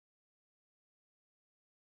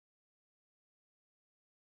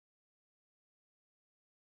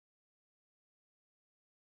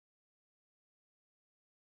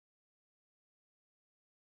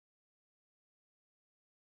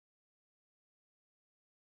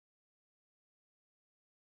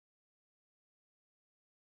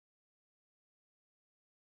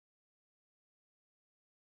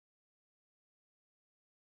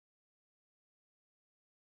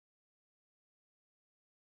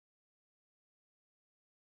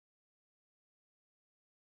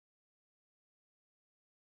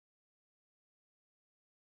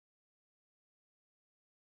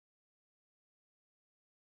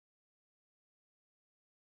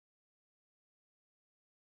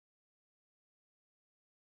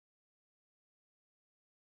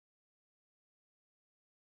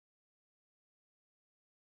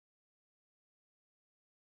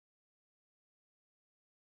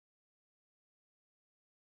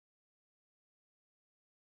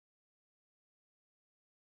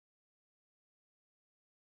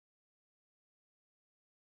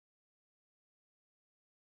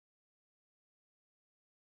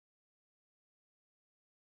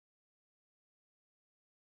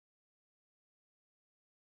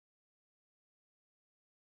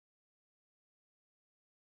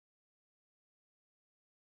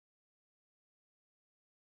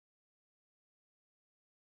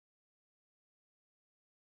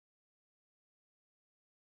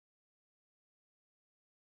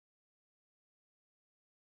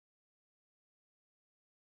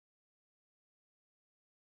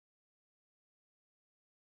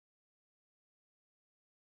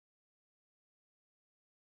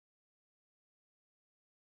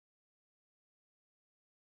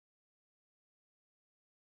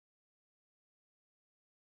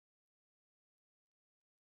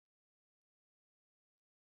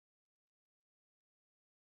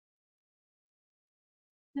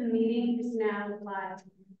The meeting is now live.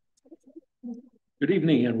 Good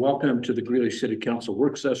evening and welcome to the Greeley City Council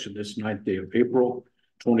work session this 9th day of April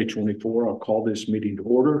 2024. I'll call this meeting to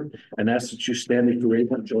order and ask that you stand if you're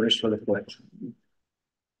able and join us for the pledge.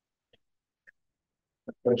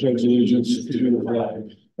 I pledge allegiance to the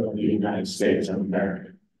flag of the United States of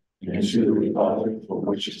America and to the republic for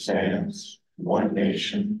which it stands, one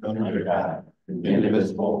nation under God,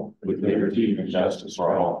 indivisible, with liberty and justice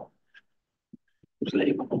for all.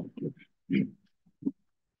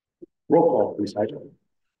 Roll call, please.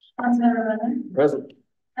 Councilmember Butler. Present.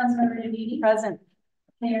 Councilmember Davidi. Present.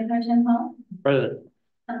 Mayor Pro Tem Hall. Present.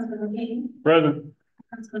 Councilmember Katie. Present.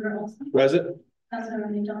 Councilmember Olson. Present.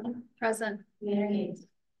 Councilmember McDonald. Present. Mayor Hayes.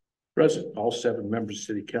 Present. All 7 members of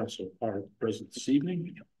City Council are present this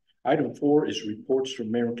evening. Item 4 is reports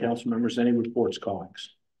from mayor and council members. Any reports,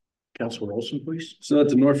 colleagues? Councilor Olson, please. So at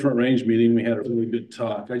the North Front Range meeting, we had a really good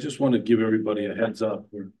talk. I just want to give everybody a heads up.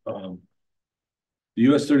 The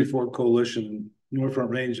US 34 Coalition and North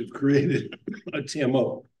Front Range have created a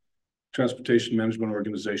TMO, Transportation Management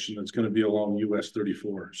Organization, that's going to be along US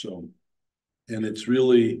 34. So, and it's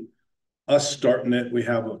really us starting it. We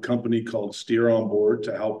have a company called Steer on board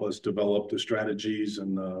to help us develop the strategies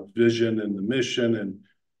and the vision and the mission and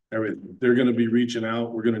everything. They're going to be reaching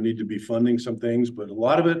out. We're going to need to be funding some things, but a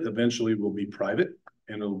lot of it eventually will be private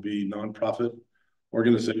and it'll be nonprofit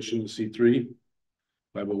organization, C3,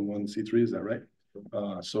 501c3, is that right?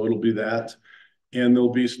 So it'll be that. And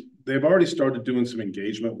they've already started doing some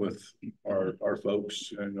engagement with our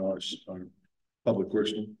folks and our public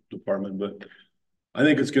works department, but I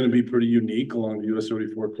think it's going to be pretty unique along the US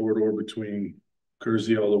 34 corridor between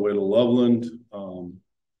Kersey all the way to Loveland.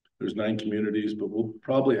 There's 9 communities, but we'll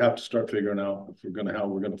probably have to start figuring out how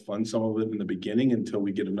we're going to fund some of it in the beginning until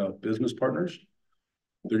we get enough business partners.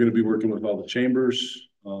 They're going to be working with all the chambers,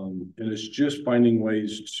 and it's just finding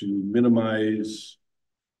ways to minimize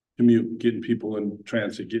commute, getting people in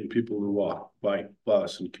transit, getting people to walk, bike,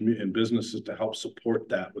 bus, and commute, and businesses to help support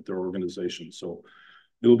that with their organization. So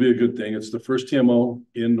it'll be a good thing. It's the first TMO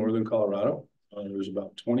in Northern Colorado. There's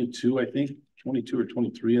about 22, I think, 22 or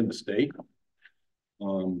 23 in the state.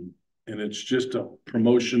 And it's just a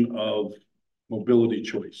promotion of mobility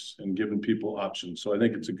choice and giving people options. So I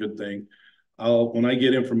think it's a good thing. When I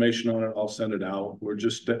get information on it, I'll send it out. We're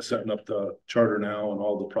just setting up the charter now and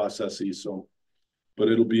all the processes. So, but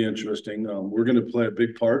it'll be interesting. We're going to play a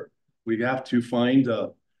big part. We have to find a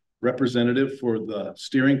representative for the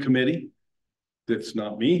steering committee. That's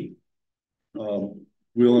not me. Will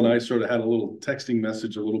and I sort of had a little texting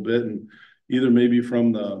message a little bit, and either maybe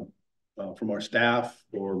from our staff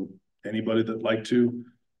or anybody that'd like to,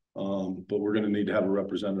 but we're going to need to have a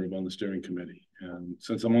representative on the steering committee. And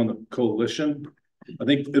since I'm on the coalition, I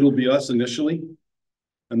think it'll be us initially,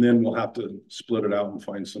 and then we'll have to split it out and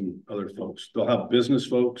find some other folks. They'll have business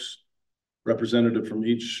folks, representative from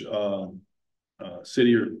each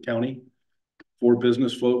city or county, 4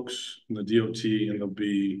 business folks in the DOT, and there'll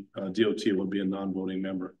be DOT will be a non-voting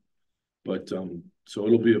member. But so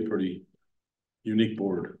it'll be a pretty unique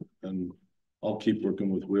board, and I'll keep working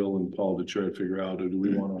with Will and Paul to try to figure out, do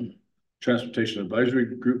we want a transportation advisory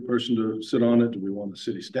group person to sit on it? Do we want a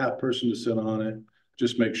city staff person to sit on it?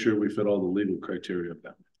 Just make sure we fit all the legal criteria of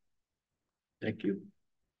that. Thank you.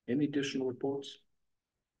 Any additional reports?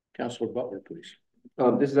 Councilor Butler, please.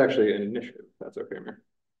 This is actually an initiative. That's okay, Mayor.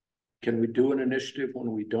 Can we do an initiative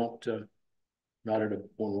when we don't, when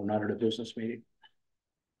we're not at a business meeting?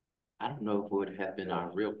 I don't know if it would have been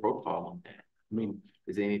our real protocol on that. I mean,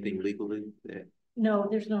 is there anything legally that? No,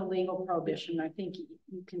 there's no legal prohibition. I think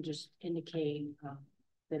you can just indicate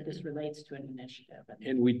that this relates to an initiative.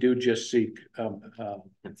 And we do just seek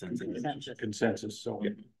consensus. So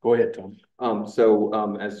yeah. Go ahead, Tom.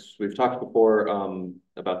 As we've talked before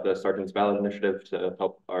about the Sergeant's Ballot Initiative to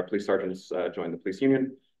help our police sergeants join the police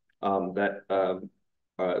union,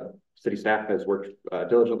 city staff has worked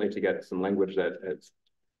diligently to get some language that has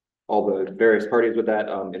all the various parties with that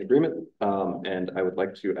in agreement, and I would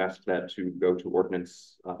like to ask that to go to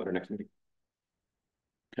ordinance at our next meeting.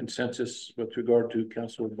 Consensus with regard to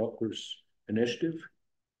Councilor Butler's initiative?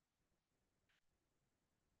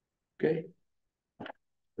 Okay.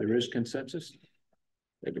 There is consensus.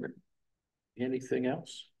 Thank you, Mayor. Anything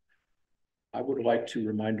else? I would like to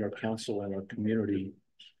remind our council and our community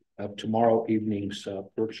of tomorrow evening's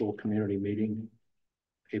virtual community meeting,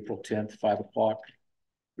 April 10th, 5 o'clock,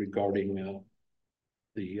 regarding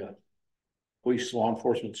the police law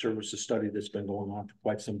enforcement services study that's been going on for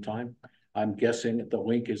quite some time. I'm guessing that the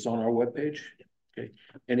link is on our webpage. Okay.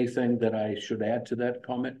 Anything that I should add to that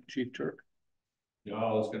comment, Chief Turk? No,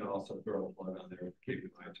 I was going to also throw a plug on there, keeping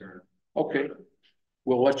my turn. Okay.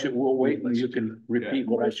 We'll wait and you can repeat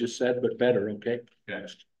what I just said, but better, okay?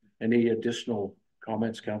 Next. Any additional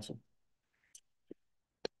comments, council?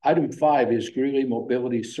 Item 5 is Greeley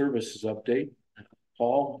Mobility Services update.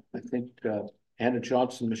 Paul, I think Hannah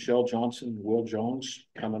Johnson, Michelle Johnson, Will Jones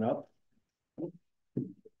coming up.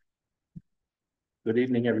 Good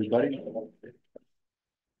evening, everybody.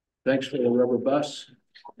 Thanks for the rubber bus.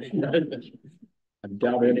 I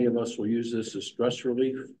doubt any of us will use this as stress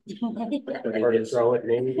relief. But it is.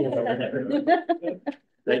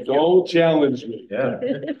 Thank you. Don't challenge me. Yeah,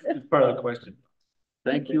 that's part of the question.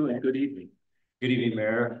 Thank you and good evening. Good evening,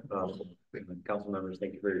 Mayor, council members.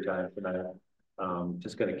 Thank you for your time tonight.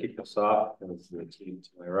 Just going to kick us off. This is the team to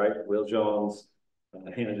my right: Will Jones,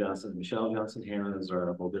 Hannah Johnson, Michelle Johnson. Hannah is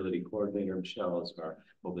our mobility coordinator. Michelle is our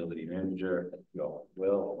mobility manager.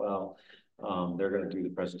 Will, they're going to do the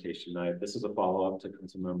presentation tonight. This is a follow-up to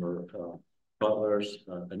Councilmember Butler's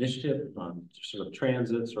initiative on sort of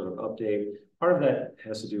transit, sort of update. Part of that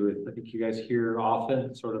has to do with, I think you guys hear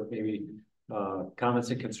often, sort of maybe comments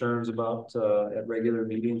and concerns about at regular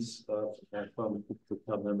meetings from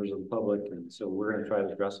members of the public, and so we're going to try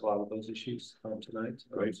to address a lot of those issues tonight,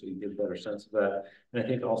 right? So you get a better sense of that. And I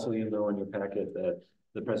think also in your packet that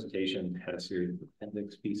the presentation had a series of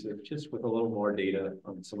appendix pieces just with a little more data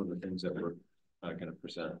on some of the things that we're going to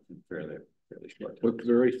present in fairly short time. Looked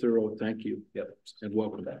very thorough. Thank you. Yep, and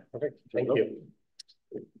welcome back. Perfect. Thank you.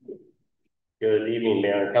 Good evening,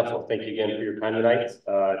 Mayor and Council. Thank you again for your time tonight.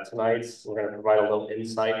 Tonight, we're going to provide a little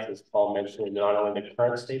insight, as Paul mentioned, not only the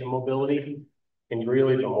current state of mobility in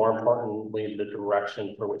Greeley, but more importantly, the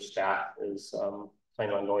direction for which staff is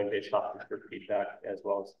planning on going based off of your feedback as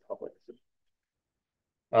well as the public.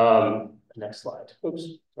 Next slide. Oops,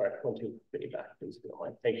 sorry, I want to get you back, please, if you don't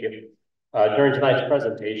mind. Thank you. During tonight's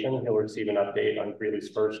presentation, you'll receive an update on Greeley's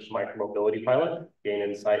first micromobility pilot, gain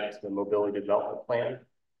insight into the mobility development plan,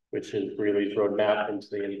 which is Greeley's roadmap into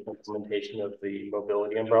the implementation of the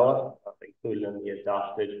mobility umbrella, included in the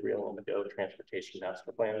adopted Real on the Go Transportation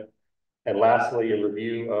Master Plan. And lastly, a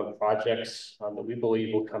review of projects that we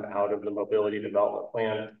believe will come out of the mobility development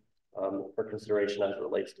plan for consideration as it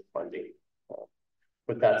relates to funding.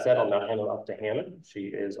 With that said, I'll now hand it off to Hannah. She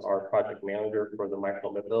is our project manager for the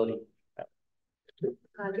micromobility.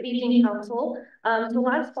 Good evening, Council. So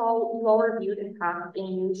last fall, you all reviewed and passed a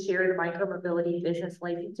new shared micromobility business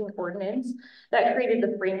licensing ordinance that created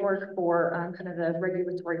the framework for kind of the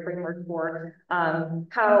regulatory framework for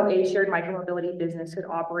how a shared micromobility business could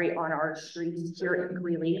operate on our streets here in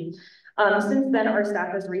Greeley. Since then, our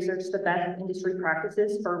staff has researched the best industry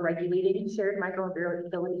practices for regulating shared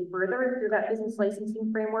micromobility further through that business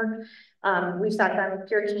licensing framework. We've sat down with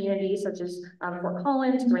peer communities such as Fort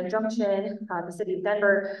Collins, Grand Junction, the City of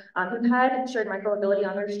Denver, who've had shared micromobility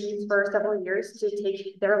on their streets for several years to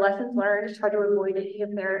take their lessons learned, try to avoid any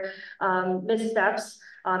of their missteps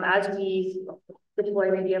as we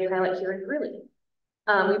deploy maybe a pilot here in Greeley.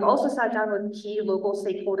 We've also sat down with key local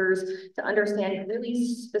stakeholders to understand really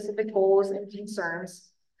specific goals and concerns.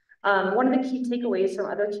 One of the key takeaways from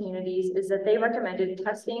other communities is that they recommended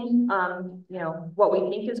testing, what we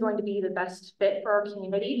think is going to be the best fit for our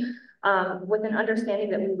community, with an understanding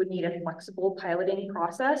that we would need a flexible piloting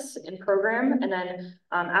process and program. And then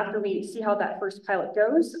after we see how that first pilot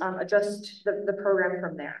goes, adjust the program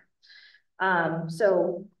from there.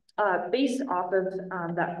 Based off of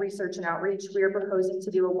that research and outreach, we are proposing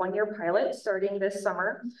to do a one-year pilot starting this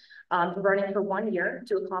summer, running for 1 year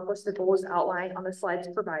to accomplish the goals outlined on the slides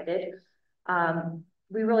provided.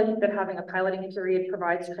 We really think that having a piloting period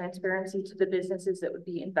provides transparency to the businesses that would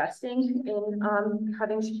be investing in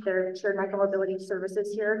having their shared micromobility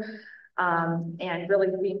services here, and really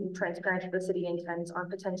being transparent that the city intends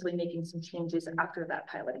on potentially making some changes after that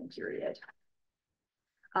piloting period.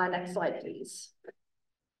 Next slide, please.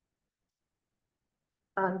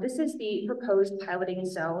 This is the proposed piloting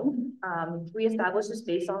zone. We established this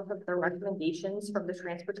based off of the recommendations from the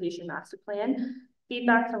Transportation Master Plan,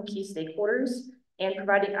 feedback from key stakeholders, and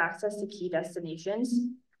providing access to key destinations.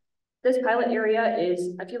 This pilot area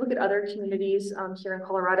is, if you look at other communities here in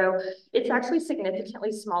Colorado, it's actually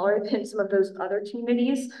significantly smaller than some of those other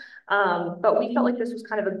communities. But we felt like this was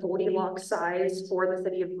kind of a Goldilocks size for the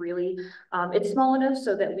city of Greeley. It's small enough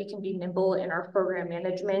so that we can be nimble in our program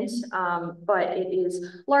management, but it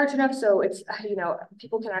is large enough so it's,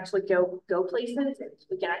 people can actually go places.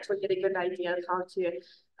 We can actually get a good idea of how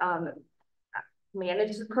to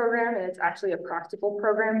manage the program, and it's actually a practical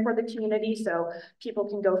program for the community. So people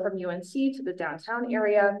can go from UNC to the downtown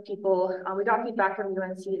area. We got feedback from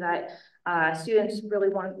UNC that students really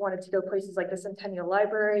wanted to go places like the Centennial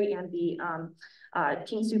Library and the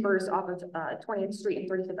King Supers off of 20th Street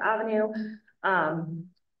and 35th Avenue.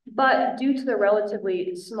 But due to the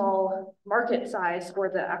relatively small market size for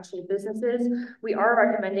the actual businesses, we are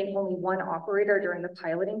recommending only one operator during the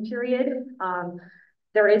piloting period.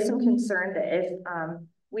 There is some concern that if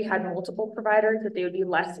we had multiple providers, that they would be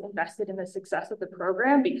less invested in the success of the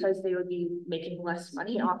program because they would be making less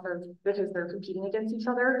money off of, because they're competing against each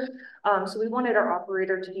other. So we wanted our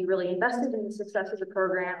operator to be really invested in the success of the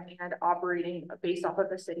program and operating based off of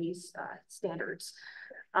the city's standards.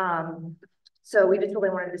 So we just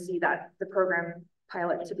really wanted to see that the program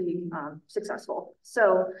pilot to be successful.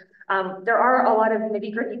 So there are a lot of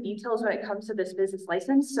nitty-gritty details when it comes to this business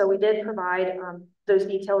license. So we did provide those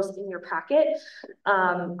details in your packet.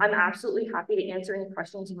 I'm absolutely happy to answer any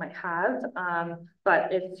questions you might have.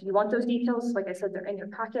 But if you want those details, like I said, they're in your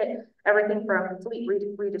packet. Everything from fleet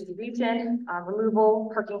redistribution,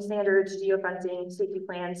 removal, parking standards, geofencing, safety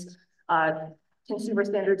plans, consumer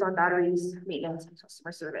standards on batteries, maintenance, and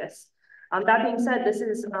customer service. That being said, this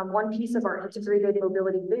is one piece of our integrated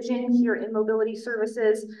mobility vision here in mobility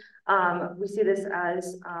services. We see this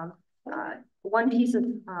as one piece of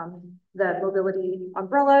the mobility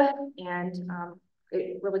umbrella, and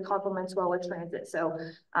it really complements well with transit. So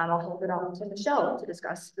I'll hand it off to Michelle to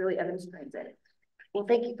discuss Greeley Evans Transit. Well,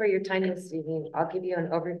 thank you for your time this evening. I'll give you an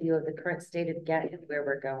overview of the current state of GET and where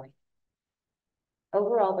we're going.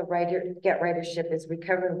 Overall, the GET ridership is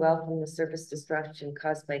recovering well from the service disruption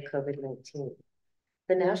caused by COVID-19.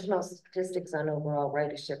 The national statistics on overall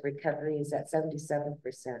ridership recovery is at 77%,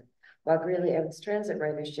 while Greeley Evans Transit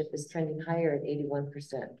ridership is trending higher at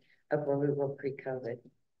 81% of where we were pre-COVID.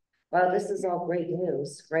 While this is all great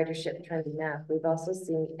news, ridership trending up, we've also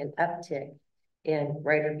seen an uptick in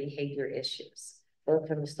rider behavior issues, both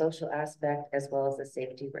from a social aspect as well as a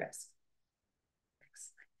safety risk.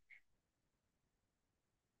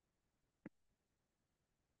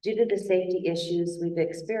 Due to the safety issues we've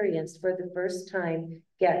experienced, for the first time,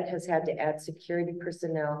 GET has had to add security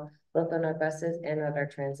personnel both on our buses and at our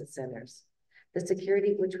transit centers. The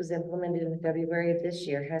security, which was implemented in February of this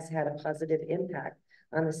year, has had a positive impact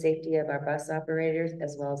on the safety of our bus operators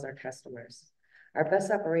as well as our customers. Our bus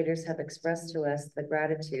operators have expressed to us the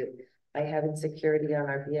gratitude by having security on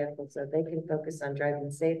our vehicles so they can focus on driving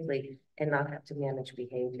safely and not have to manage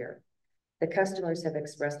behavior. The customers have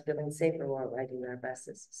expressed feeling safer while riding our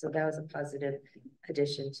buses. So that was a positive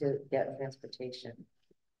addition to GET transportation.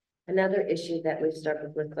 Another issue that we've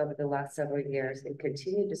struggled with over the last several years and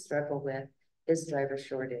continue to struggle with is driver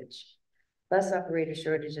shortage. Bus operator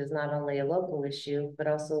shortage is not only a local issue, but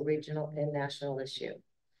also a regional and national issue.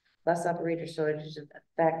 Bus operator shortages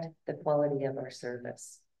affect the quality of our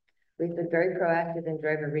service. We've been very proactive in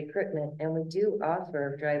driver recruitment, and we do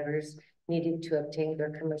offer drivers needing to obtain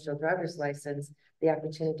their commercial driver's license the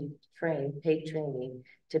opportunity to train, paid training,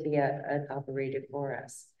 to be an operator for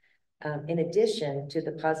us. In addition to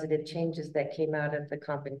the positive changes that came out of the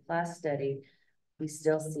comp and class study, we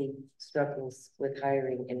still see struggles with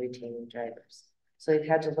hiring and retaining drivers. So we've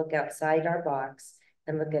had to look outside our box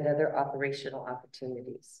and look at other operational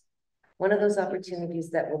opportunities. One of those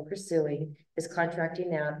opportunities that we're pursuing is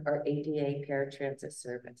contracting out our ADA paratransit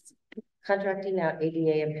service. Contracting out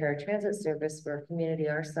ADA and paratransit service for a community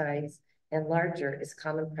our size and larger is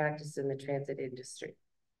common practice in the transit industry.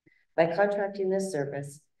 By contracting this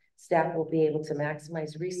service, staff will be able to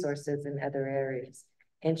maximize resources in other areas,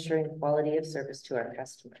 ensuring quality of service to our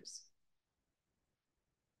customers.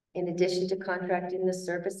 In addition to contracting this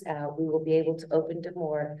service out, we will be able to open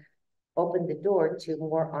the door to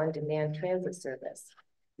more on-demand transit service.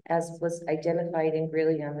 As was identified in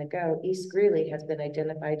Greeley on the Go, East Greeley has been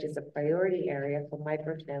identified as a priority area for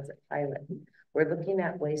microtransit pilot. We're looking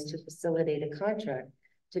at ways to facilitate a contract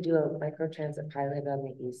to do a microtransit pilot on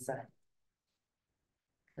the east side.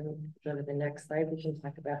 And go to the next slide, we can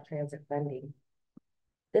talk about transit funding.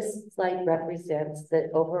 This slide represents the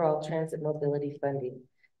overall transit mobility funding.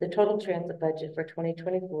 The total transit budget for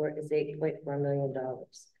 2024 is $8.4 million.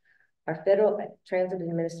 Our Federal Transit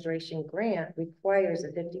Administration grant requires a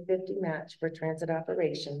 50-50 match for transit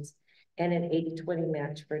operations and an 80-20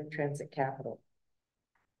 match for transit capital.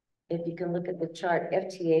 If you can look at the chart,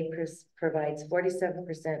 FTA provides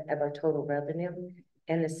 47% of our total revenue,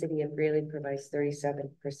 and the City of Greeley provides 37%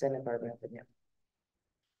 of our revenue.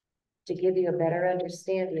 To give you a better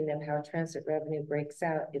understanding of how transit revenue breaks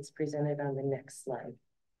out, it's presented on the next slide.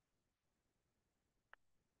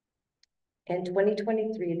 In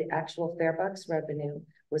 2023, the actual fare box revenue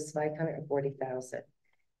was $540,000.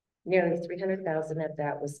 Nearly $300,000 of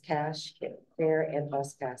that was cash, fare, and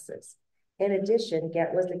bus passes. In addition,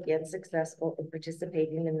 GET was again successful in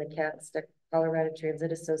participating in the Colorado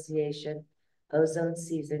Transit Association Ozone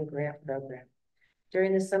Season Grant Program.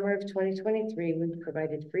 During the summer of 2023, we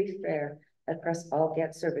provided free fare across all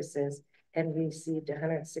GET services and received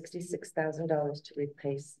 $166,000 to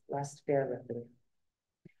replace lost fare revenue.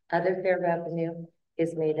 Other fare revenue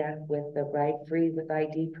is made up with the Ride Free with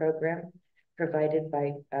ID program provided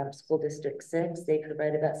by School District 6. They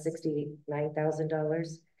provide about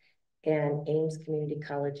 $69,000, and Ames Community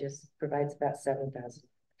Colleges provides about $7,000.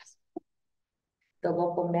 The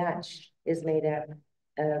local match is made up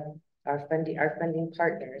of our funding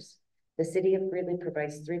partners. The City of Greeley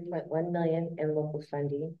provides $3.1 million in local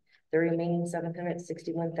funding. The remaining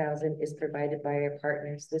 $761,000 is provided by our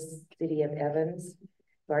partners, the City of Evans,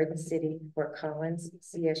 Garden City, Fort Collins,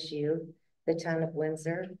 CSU, the Town of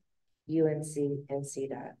Windsor, UNC, and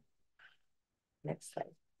CDOT. Next slide.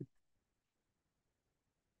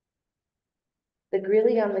 The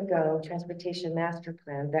Greeley on the Go Transportation Master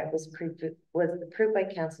Plan that was approved by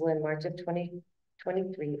Council in March of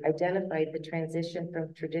 2023 identified the transition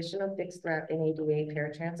from traditional fixed route and ADA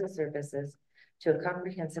paratransit services to a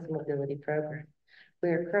comprehensive mobility program. We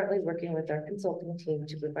are currently working with our consulting team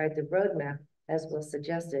to provide the roadmap, as was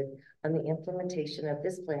suggested, on the implementation of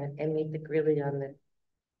this plan and meet the Greeley on the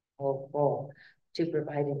goal to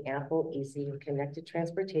provide an ample, easy, and connected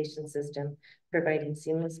transportation system, providing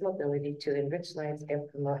seamless mobility to enrich lives and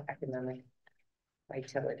promote economic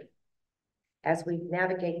vitality. As we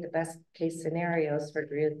navigate the best case scenarios for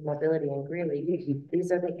mobility in Greeley,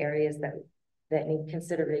 these are the areas that need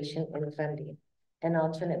consideration and funding. And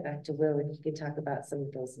I'll turn it back to Will, and he can talk about some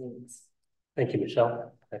of those needs. Thank you,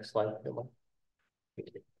 Michelle. Next slide. Thank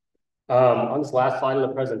you. On this last slide of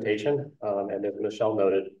the presentation, and as Michelle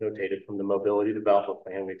notated from the mobility development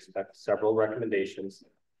plan, we expect several recommendations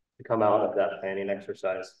to come out of that planning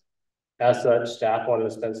exercise. As such, staff wanted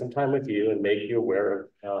to spend some time with you and make you aware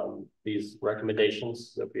of these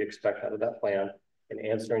recommendations that we expect out of that plan and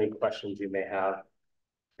answer any questions you may have.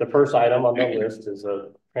 The first item on the list is a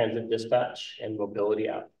transit dispatch and mobility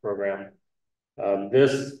app program.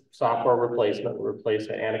 This software replacement will replace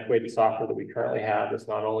an antiquated software that we currently have that's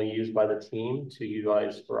not only used by the team to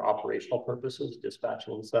utilize for operational purposes,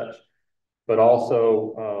 dispatching and such, but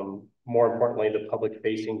also, more importantly, the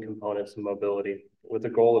public-facing components of mobility. With the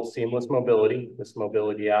goal of seamless mobility, this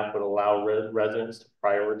mobility app would allow residents to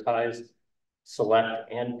prioritize,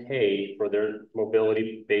 select, and pay for their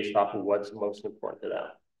mobility based off of what's most important to them.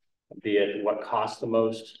 Be it what costs the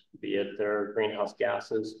most, be it their greenhouse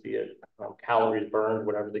gases, be it calories burned,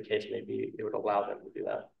 whatever the case may be, it would allow them to do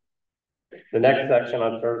that. The next section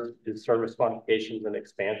on is service modifications and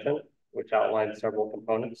expansion, which outlines several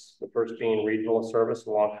components. The first being regional service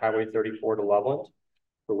along Highway 34 to Loveland,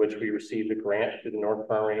 for which we received a grant through the North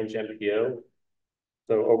Front Range MPO.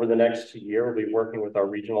 So over the next year, we'll be working with our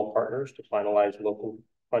regional partners to finalize local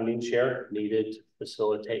funding share needed to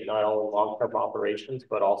facilitate not only long-term operations,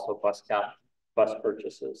 but also bus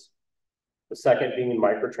purchases. The second being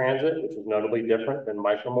microtransit, which is notably different than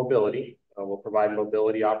micromobility. Will provide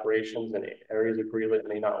mobility operations in areas of Greeley that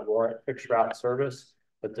may not warrant fixed route service,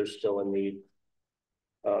 but there's still a need.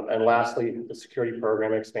 And lastly, the security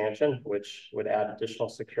program expansion, which would add additional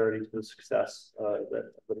security to the success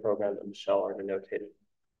that the program that Michelle already notated.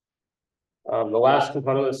 The last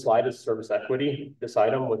component of the slide is service equity. This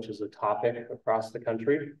item, which is a topic across the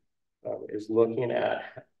country, is looking at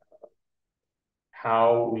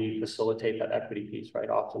how we facilitate that equity piece, right?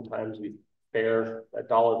 Oftentimes we fare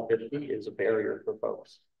 $1.50 is a barrier for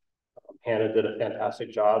folks. Hannah did a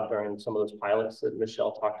fantastic job during some of those pilots that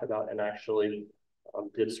Michelle talked about, and actually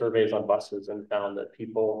did surveys on buses and found that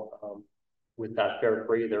people with that fare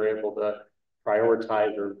free, they're able to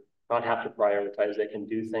prioritize or not have to prioritize. They can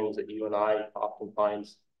do things that you and I often find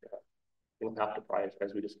you don't have to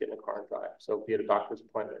prioritize. We just get in a car and drive. So be it a doctor's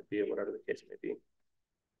appointment, be it whatever the case may be.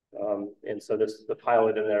 And so the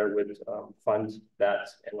pilot in there would fund that,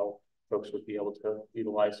 and folks would be able to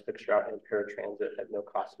utilize fixed route and paratransit at no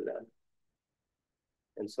cost to them.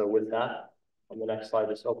 And so with that, on the next slide,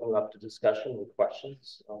 just open it up to discussion and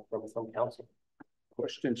questions from council.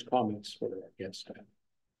 Questions, comments for our guest.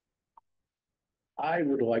 I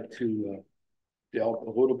would like to delve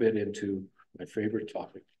a little bit into my favorite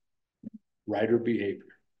topic, rider behavior.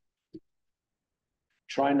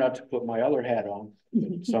 Try not to put my other hat on.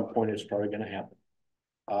 At some point, it's probably going to happen.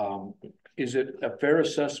 Is it a fair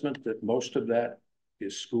assessment that most of that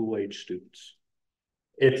is school-age students?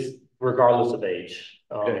 It's regardless of age.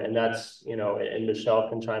 Okay. And that's, you know, and Michelle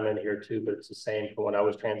can chime in here too, but it's the same for when I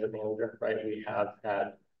was transit manager, right? We have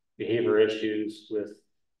had behavior issues with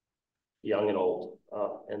young and old.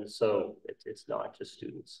 And so it's not just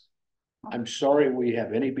students. I'm sorry we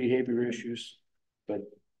have any behavior issues, but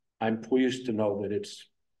I'm pleased to know that it's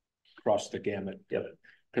across the gamut. Yep.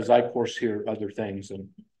 Because I, of course, hear other things, and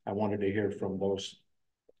I wanted to hear from those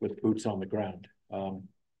with boots on the ground.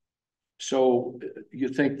 So you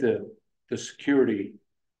think that the security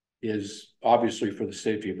is obviously for the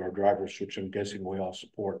safety of our drivers, which I'm guessing we all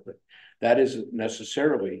support, but that isn't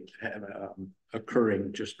necessarily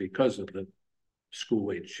occurring just because of the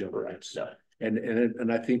school age children. No.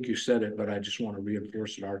 And I think you said it, but I just want to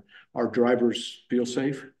reinforce it. Our drivers feel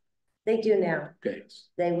safe? They do now. Okay.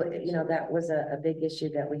 They would, you know, that was a big issue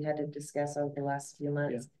that we had to discuss over the last few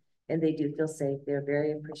months. Yeah. And they do feel safe. They're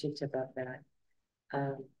very appreciative of that.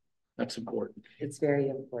 That's important. It's very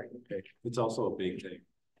important. Okay. It's also a big thing.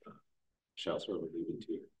 Shall sort of alluded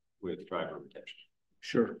to with driver retention.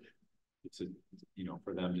 Sure. It's you know,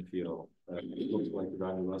 for them to feel looks like the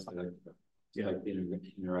driver bus, like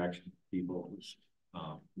the interaction with people.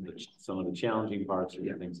 Some of the challenging parts are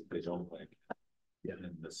the things that they don't like. Yeah,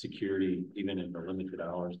 and the security, even in the limited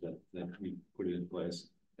hours that we put it in place,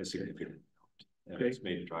 is significant. And it's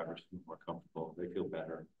made the drivers feel more comfortable. They feel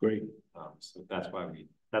better. Great. So that's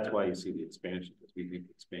why you see the expansion, because we think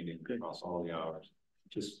expanding across all the hours.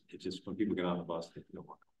 It just when people get on the bus, they feel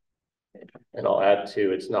more comfortable. And I'll add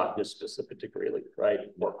too, it's not just specific to Greeley, right?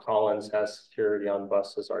 Fort Collins has security on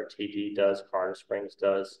buses, RTD does, Colorado Springs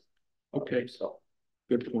does. Okay, so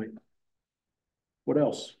good point. What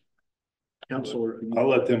else? Counselor, I'll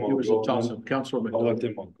let them all go. Counselor, I'll let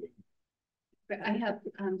them all go. I have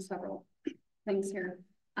several things here.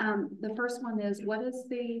 The first one is, what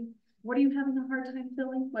are you having a hard time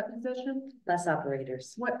filling? What position? Bus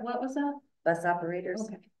operators. What was that? Bus operators.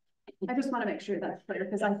 Okay. I just want to make sure that's clear,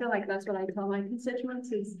 because I feel like that's what I tell my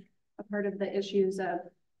constituents is a part of the issues of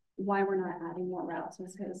why we're not adding more routes,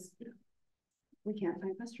 is because we can't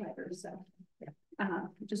find bus drivers. So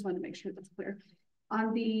just want to make sure that's clear.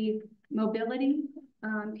 On the mobility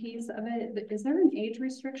piece of it, is there an age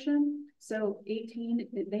restriction? So 18,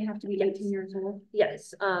 they have to be 18 years old?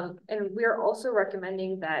 Yes, and we're also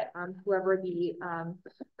recommending that whoever the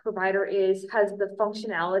provider has the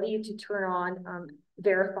functionality to turn on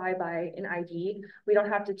verify by an ID. We don't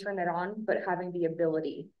have to turn that on, but having the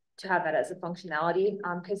ability to have that as a functionality,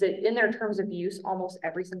 because in their terms of use, almost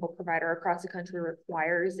every single provider across the country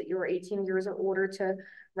requires that you are 18 years or older to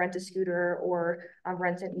rent a scooter or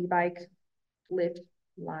rent an e-bike, Lyft,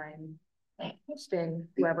 Lime, Spin,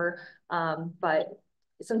 whoever. But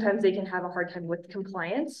sometimes they can have a hard time with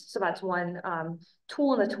compliance. So that's one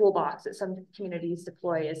tool in the toolbox that some communities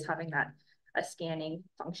deploy, is having a scanning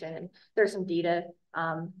function. And there's some data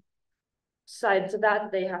sides of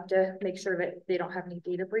that. They have to make sure that they don't have any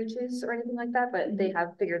data breaches or anything like that, but they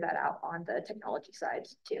have figured that out on the technology side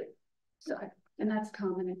too. So, and that's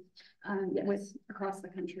common with across the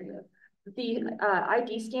country. The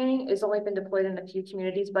ID scanning has only been deployed in a few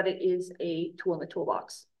communities, but it is a tool in the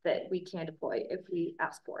toolbox that we can deploy if we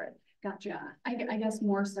ask for it. Gotcha. I guess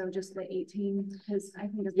more so just the 18, because I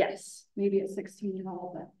think yes, maybe a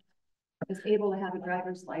 16-year-old that is able to have a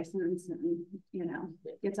driver's license and, you know,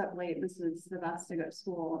 gets up late, this is the best to go to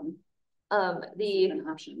school. And the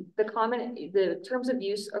terms of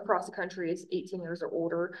use across the country is 18 years or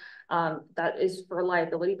older. That is for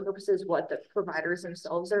liability purposes what the providers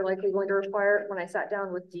themselves are likely going to require. When I sat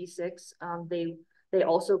down with D6, they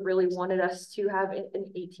also really wanted us to have an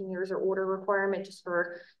 18 years or older requirement, just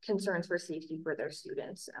for concerns for safety for their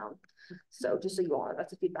students. So just so you all know,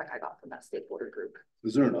 that's the feedback I got from that stakeholder group.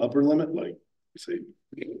 Is there an upper limit, like say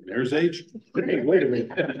mayor's age? Hey, wait a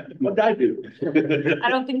minute. What did I do? I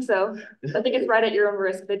don't think so. I think it's right at your own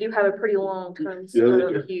risk. They do have a pretty long term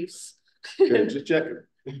of use. Okay, just checking.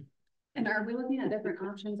 And are we looking at different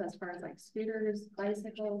options as far as like scooters,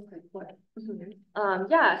 bicycles, like what?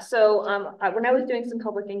 Yeah, so when I was doing some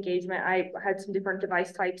public engagement, I had some different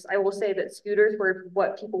device types. I will say that scooters were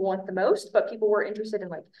what people want the most, but people were interested in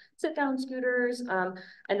like sit down scooters, and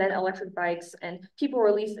then electric bikes, and people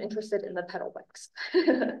were least interested in the pedal bikes.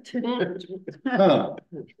 And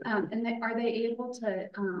are they able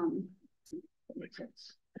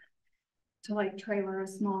to like trailer a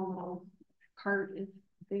small little cart if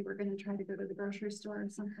they were going to try to go to the grocery store or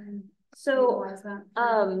something? So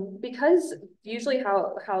because usually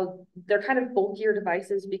how they're kind of bulkier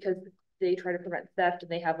devices, because they try to prevent theft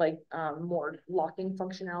and they have like more locking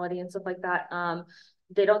functionality and stuff like that.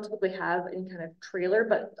 They don't typically have any kind of trailer,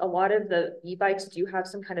 but a lot of the e-bikes do have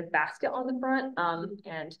some kind of basket on the front.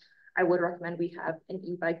 And I would recommend we have an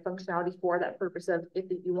e-bike functionality for that purpose of if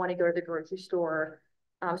you want to go to the grocery store,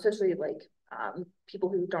 especially like people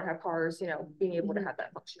who don't have cars, you know, being able to have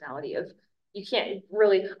that functionality of you can't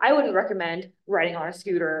really, I wouldn't recommend riding on a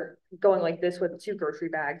scooter going like this with 2 grocery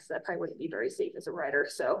bags. That probably wouldn't be very safe as a rider.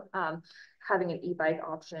 So having an e-bike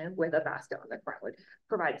option with a basket on the front would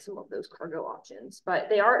provide some of those cargo options. But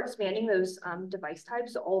they are expanding those device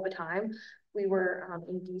types all the time. We were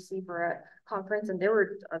in DC for a conference, and there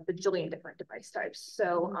were a bajillion different device types.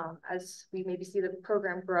 So as we maybe see the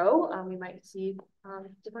program grow, we might see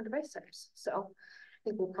different device types. So I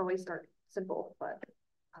think we'll probably start simple, but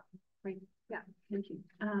right. Yeah, thank you.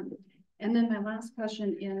 And then my last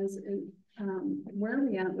question is, where are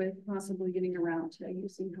we at with possibly getting around to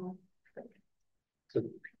UC Health? So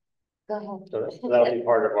that'll be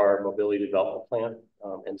part of our mobility development plan.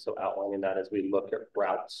 And so outlining that as we look at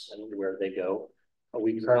routes and where they go.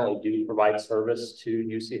 We currently do provide service to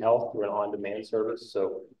UC Health through an on-demand service.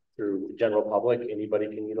 So through general public, anybody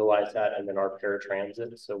can utilize that, and then our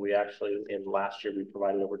paratransit. So we actually, in last year, we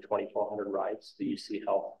provided over 2,400 rides to UC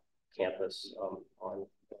Health campus on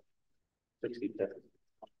 65th.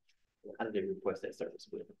 How did they request that service?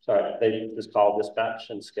 Sorry, they just call dispatch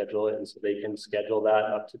and schedule it, and so they can schedule that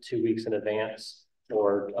up to 2 weeks in advance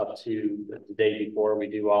or up to the day before. We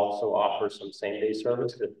do also offer some same-day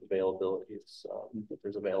service if availability is if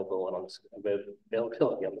there's availability on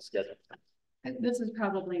the schedule. This is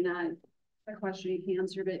probably not a question you can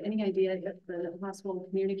answer, but any idea if the hospital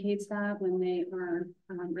communicates that when they are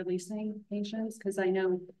releasing patients? Because I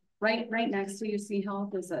know right next to UC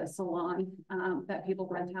Health is a salon that people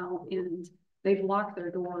rent out, and they've locked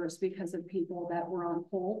their doors because of people that were on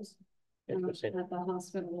hold at the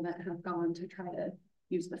hospital that have gone to try to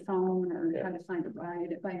use the phone or try to find a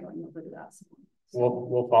ride by going over to that salon.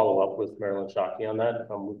 We'll follow up with Marilyn Shockey on that.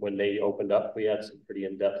 When they opened up, we had some pretty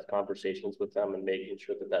in-depth conversations with them and making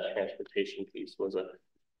sure that transportation piece was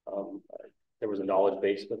there was a knowledge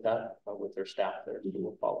base with that with their staff there. So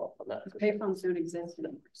we'll follow up on that. Payphones don't exist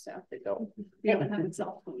anymore, so they don't. We don't have a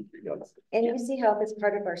cell phone. And UC Health is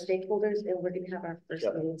part of our stakeholders, and we're going to have our first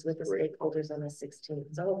meetings with the stakeholders on the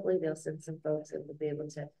 16th. So hopefully they'll send some folks and we'll be able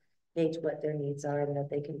to gauge what their needs are and that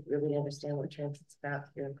they can really understand what transit's about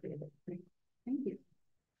here in Greeley. Thank you.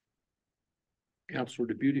 Councilor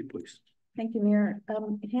DeButy, please. Thank you, Mayor.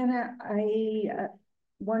 Hannah, I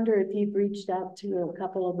wonder if you've reached out to a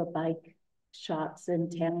couple of the bike shops in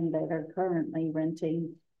town that are currently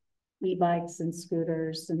renting e-bikes and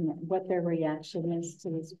scooters and what their reaction is to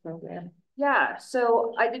this program. Yeah,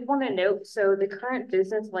 so I did want to note, so the current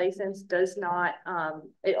business license does not,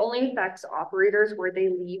 it only affects operators where they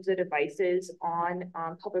leave the devices on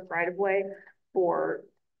public right-of-way for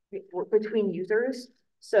between users.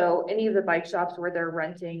 So any of the bike shops where they're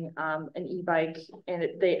renting an e-bike and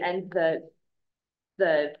they end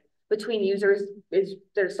the between users is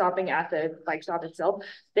they're stopping at the bike shop itself,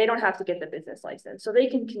 they don't have to get the business license, so they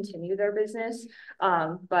can continue their business.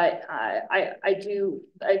 But I do,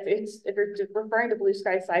 if you're referring to Blue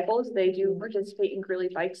Sky Cycles, they do participate in Greeley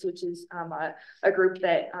Bikes, which is a group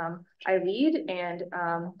that I lead, and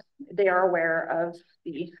they are aware of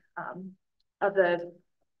the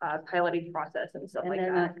piloting process and stuff like that.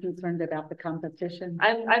 And they're not concerned about the competition?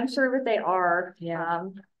 I'm sure that they are. Yeah.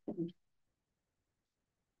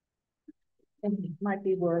 It might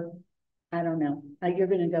be worth, I don't know. You're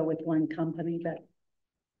going to go with one company, but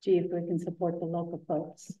gee, if we can support the local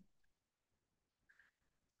folks,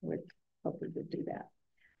 we hopefully would do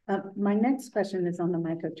that. My next question is on the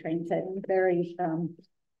microtransit. I'm very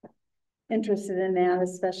interested in that,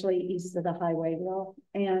 especially east of the highway law.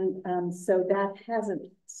 And so that hasn't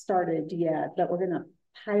started yet, but we're going to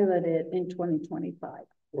pilot it in 2025.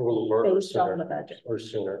 Based on the budget. Or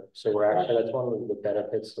sooner. So we're actually, that's one of the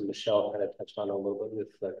benefits that Michelle kind of touched on a little bit with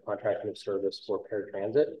the contracting of service for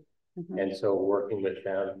paratransit. And so working with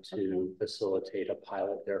them to facilitate a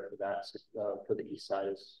pilot there for that, for the east side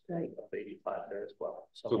is of 85 there as well.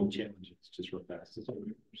 So the challenge is just real fast.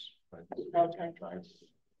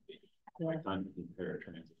 On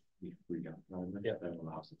paratransit, we free up that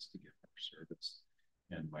allows us to get more service,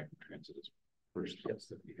 and microtransit is first place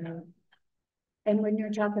that we have. And when you're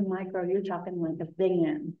talking micro, you're talking like a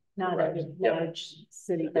van, not a large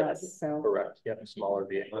city bus. So correct. Yep. Smaller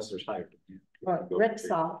vehicles. Unless there's higher. Or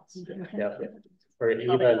rickshaws. Or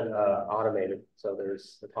even automated. So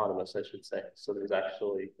there's autonomous, I should say. So there's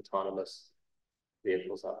actually autonomous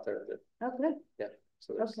vehicles out there that. Okay. Yeah.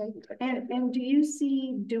 So okay. And do you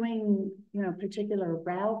see doing, you know, particular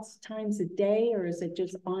routes, times a day, or is it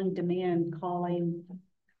just on demand calling?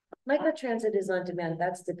 Microtransit is on demand.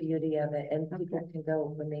 That's the beauty of it. And people can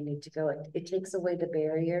go when they need to go. It takes away the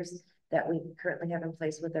barriers that we currently have in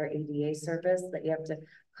place with our ADA service, that you have to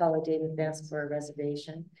call a day in advance for a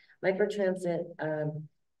reservation. Microtransit,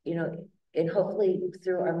 you know, and hopefully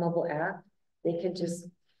through our mobile app, they can just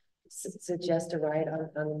suggest a ride on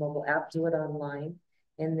the mobile app, do it online.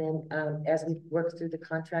 And then as we work through the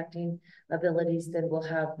contracting abilities, then we'll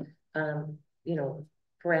have, you know,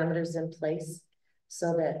 parameters in place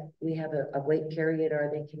so that we have a wait period or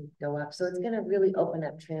they can go up. So it's going to really open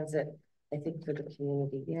up transit, I think, for the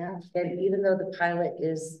community. Yeah. And even though the pilot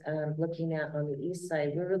is looking at on the east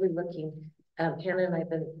side, we're really looking, Hannah and I have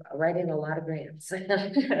been writing a lot of grants on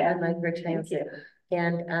microtransit.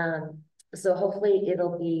 And so hopefully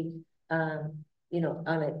it'll be, you know,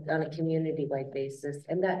 on a community-wide basis.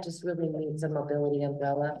 And that just really means a mobility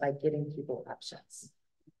umbrella by giving people options.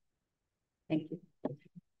 Thank you.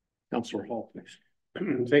 Councilor Hall, please.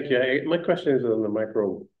 Thank you. My question is on the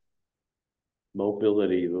micro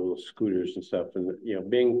mobility, little scooters and stuff. And, you know,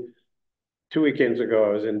 being 2 weekends ago,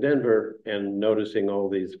 I was in Denver and noticing all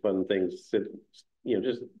these fun things that, you know,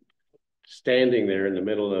 just standing there in the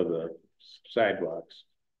middle of the sidewalks.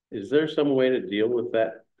 Is there some way to deal with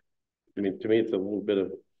that? I mean, to me, it's a little bit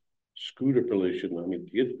of scooter pollution. I mean,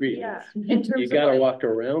 good grief. Yeah. You gotta walk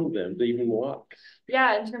around them to even walk.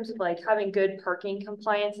 Yeah, in terms of like having good parking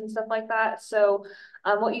compliance and stuff like that. So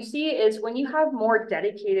what you see is when you have more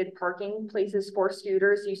dedicated parking places for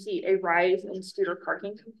scooters, you see a rise in scooter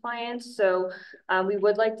parking compliance. So we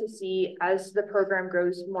would like to see, as the program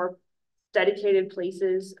grows, more dedicated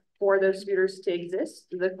places for those scooters to exist.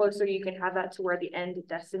 The closer you can have that to where the end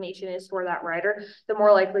destination is for that rider, the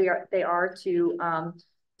more likely they are to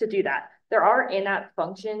do that. There are in-app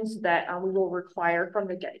functions that we will require from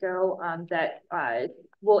the get-go that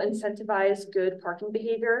will incentivize good parking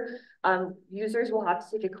behavior. Users will have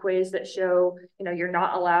to take a quiz that show, you know, you're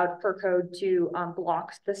not allowed per code to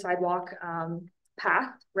block the sidewalk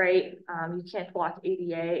path, right? You can't block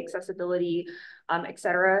ADA, accessibility,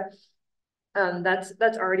 etc.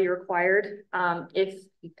 That's already required. If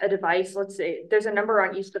a device, let's say there's a number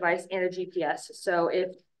on each device and a GPS. So if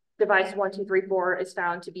device 1, 2, 3, 4 is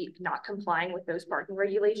found to be not complying with those parking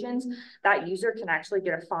regulations, that user can actually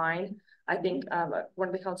get a fine. I think one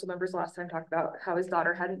of the council members last time talked about how his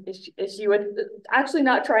daughter had an issue with actually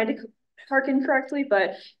not trying to park incorrectly,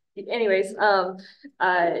 but anyways, so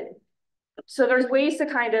there's ways to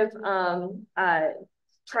kind of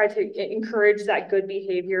try to encourage that good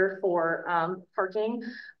behavior for parking.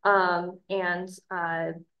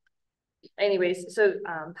 Anyways, so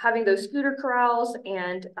having those scooter corrals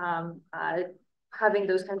and having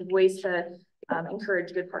those kinds of ways to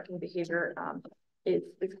encourage good parking behavior is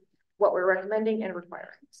what we're recommending and requiring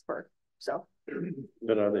for. So,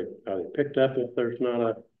 but are they picked up if there's not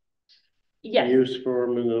a yes. use for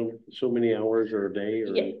them in so many hours or a day?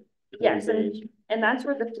 Or yes, and that's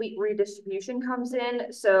where the fleet redistribution comes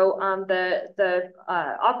in. So the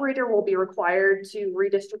operator will be required to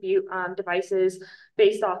redistribute devices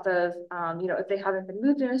based off of, you know, if they haven't been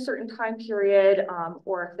moved in a certain time period,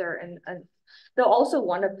 or if they're in they'll also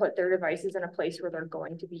want to put their devices in a place where they're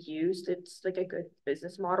going to be used. It's like a good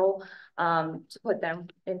business model to put them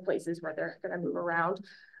in places where they're going to move around.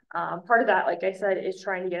 Part of that, like I said, is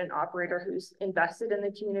trying to get an operator who's invested in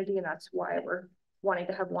the community, and that's why we're wanting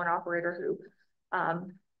to have one operator who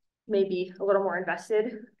may be a little more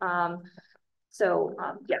invested.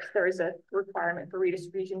 Yes, there is a requirement for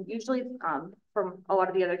redistribution. Usually from a lot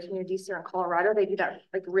of the other communities here in Colorado, they do that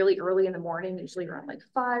like really early in the morning, usually around like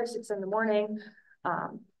 5, 6 in the morning. Yeah.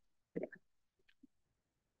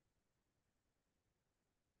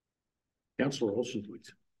 Councilor Olson,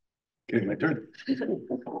 please. Okay, my turn.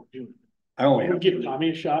 I only have give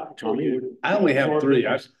Tommy a shot. Tommy, I only have 3.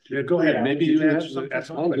 Yeah, go ahead. Maybe you have something. That's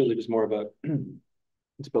really just more of a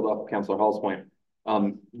to build off Councilor Hall's point.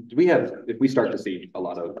 Do we have, if we start to see a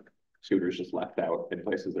lot of scooters just left out in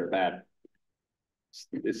places that are bad,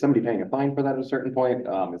 is somebody paying a fine for that at a certain point?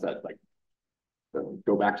 Is that like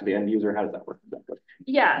go back to the end user? How does that work exactly?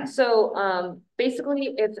 Yeah, so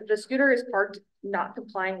basically if the scooter is parked not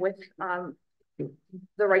complying with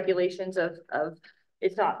the regulations of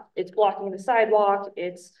it's blocking the sidewalk,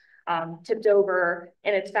 it's tipped over,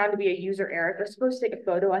 and it's found to be a user error, they're supposed to take a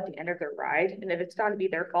photo at the end of their ride, and if it's found to be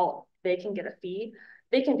their fault, they can get a fee.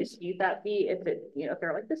 They can dispute that fee if it, you know, if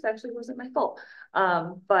they're like, this actually wasn't my fault.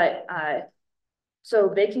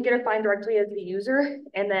 So they can get a fine directly as the user,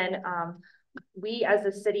 and then we as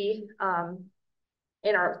a city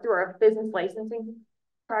through our business licensing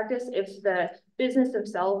practice, if the business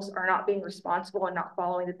themselves are not being responsible and not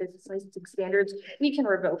following the business licensing standards, we can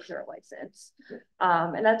revoke their license.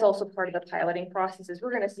 And that's also part of the piloting process. Is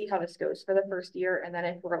we're going to see how this goes for the first year, and then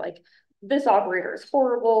if we're like, this operator is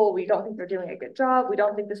horrible, we don't think they're doing a good job, we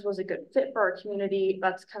don't think this was a good fit for our community,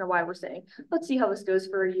 that's kind of why we're saying, let's see how this goes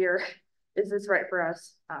for a year. Is this right for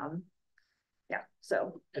us? yeah,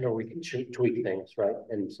 so. And or we can tweak things, right?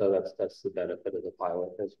 And so that's the benefit of the pilot,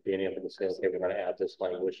 is being able to say, okay, we're gonna add this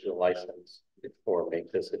language to the license or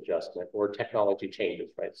make this adjustment, or technology changes,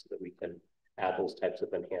 right? So that we can add those types of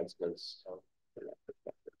enhancements.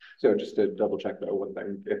 So just to double check though, one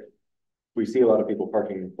thing, if we see a lot of people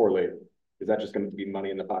parking poorly, is that just going to be money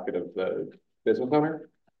in the pocket of the business owner?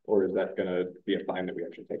 Or is that going to be a fine that we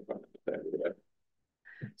actually take from it at the end of the day?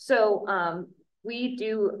 So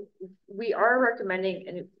we are recommending,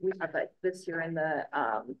 and we have like this here in the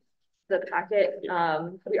packet.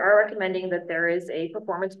 We are recommending that there is a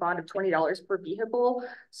performance bond of $20 per vehicle.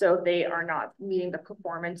 So if they are not meeting the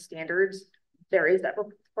performance standards, there is that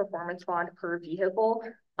performance bond per vehicle.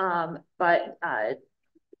 But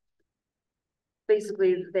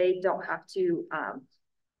basically they don't have to,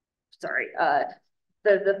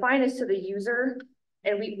 the fine is to the user,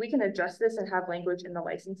 and we can adjust this and have language in the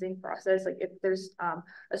licensing process. Like if there's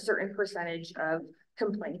a certain percentage of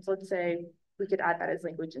complaints, let's say, we could add that as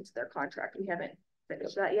language into their contract. We haven't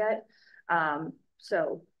finished that yet.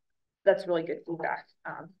 So that's really good feedback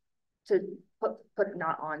to put it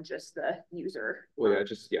not on just the user. Well,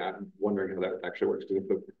 I'm wondering how that actually works,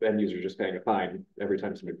 because if the end user is just paying a fine every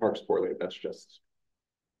time somebody parks poorly, that's just,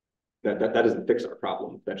 that doesn't fix our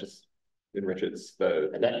problem. That just enriches the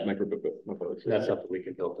micro-mobility. That's something we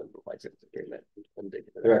can build into the license agreement.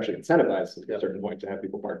 They're actually incentivized at a certain point to have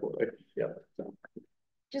people park poorly. Yeah. So.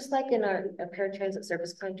 Just like in our paratransit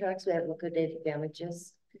service contracts, we have liquidated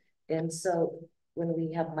damages. And so when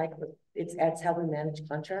we have that's how we manage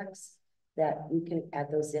contracts, that we can add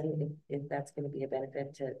those in if that's going to be a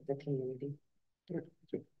benefit to the community.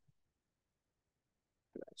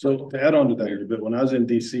 So to add on to that a little bit, when I was in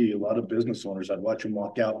DC, a lot of business owners, I'd watch them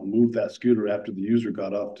walk out and move that scooter after the user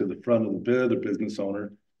got off to the front of the other business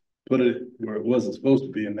owner, put it where it wasn't supposed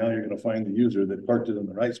to be, and now you're going to find the user that parked it in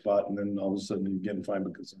the right spot, and then all of a sudden you're getting fined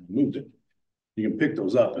because someone moved it. You can pick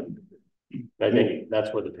those up, and I think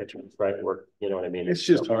that's where the pictures, right, work. You know what I mean? it's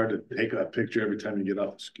just hard to take a picture every time you get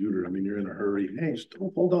off a scooter. I mean, you're in a hurry. Hey, just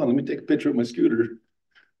hold on, let me take a picture of my scooter.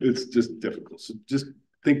 It's just difficult. So just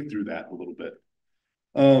think through that a little bit.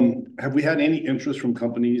 Have we had any interest from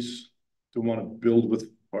companies to want to build with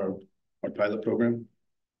our pilot program?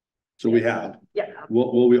 So we have. Yeah.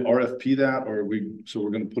 Will we RFP that, or so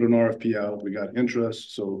we're going to put an RFP out? We got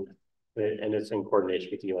interest, so. And it's in coordination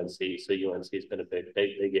with UNC. So UNC has been a big,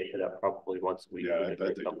 they get hit up probably once a week. Yeah, I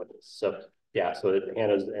bet they do. So yeah, so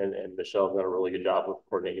Hannah's and Michelle have done a really good job of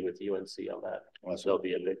coordinating with UNC on that. Awesome. They'll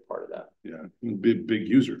be a big part of that. Yeah, big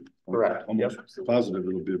user. Correct. Almost positive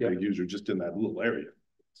it'll be a big user just in that little area.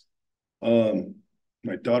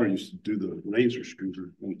 My daughter used to do the razor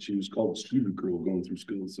scooter, and she was called a scooter girl going through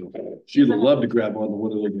school. So she'd love to grab onto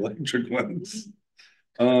one of those electric ones.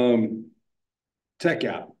 Tech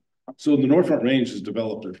app. So the Northfront Range has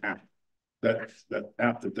developed an app. That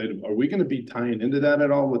app that are we going to be tying into that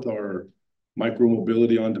at all with our micro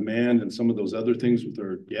mobility on demand and some of those other things with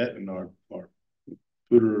our Get and our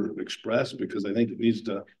Scooter Express? Because I think it needs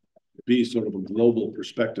to be sort of a global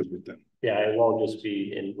perspective with them. Yeah, it won't just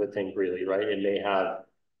be within Greeley, right? It may have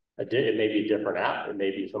it may be a different app. It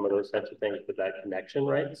may be some of those types of things with that connection,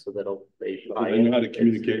 right? So they know how to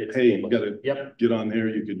communicate. Hey, you got to get on there.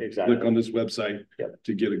 You can click on this website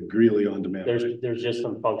to get a Greeley on demand. There's just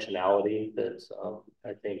some functionality that's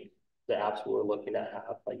I think the apps we're looking at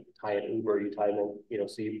have, like tie in Uber, you type in,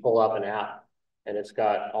 so you pull up an app and it's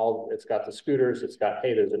got the scooters, it's got,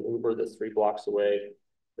 hey, there's an Uber that's 3 blocks away.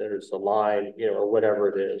 There's a line, or whatever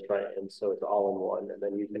it is, right? And so it's all in one. And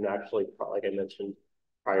then you can actually, like I mentioned,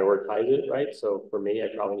 prioritize it, right? So for me, I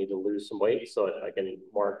probably need to lose some weight, so I can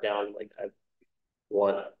mark down, like, I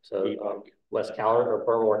want to less calorie or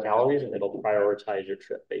burn more calories, and it'll prioritize your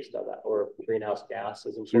trip based on that. Or greenhouse gas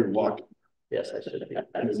is important. So you're walking. Yes, I should be.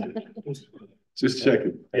 Just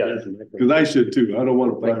checking. Yeah, because I should too. I don't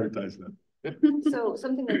want to prioritize that. So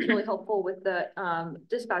something that's really helpful with the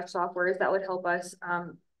dispatch software is that would help us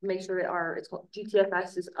make sure that it's called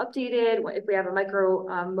GTFS is updated. If we have a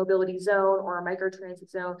micro mobility zone or a micro transit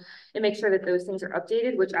zone, and make sure that those things are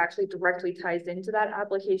updated, which actually directly ties into that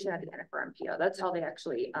application at the end of our MPO. That's how they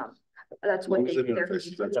actually, that's what they do.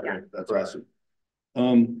 That's awesome.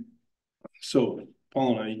 So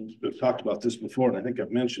Paul and I have talked about this before, and I think I've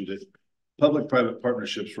mentioned it, public-private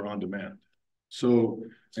partnerships for on-demand. So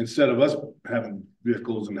instead of us having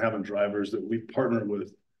vehicles and having drivers, that we partner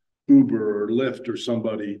with Uber or Lyft or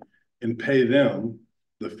somebody and pay them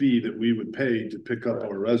the fee that we would pay to pick up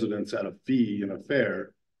our residents at a fee and a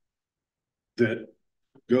fare that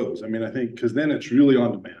goes. I mean, I think because then it's really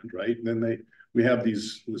on demand, right? And then we have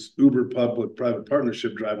this Uber public-private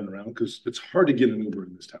partnership driving around because it's hard to get an Uber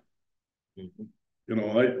in this town. You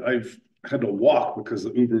know, I've had to walk because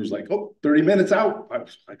the Uber was like, oh, 30 minutes out.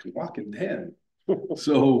 I can walk in 10.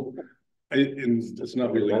 So and it's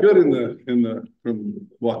not really good from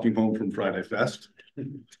walking home from Friday Fest.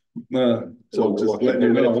 So just letting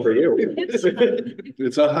you know for you.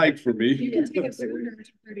 It's a hike for me. You can take a scooter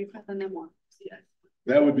to 35 and then walk. Yeah.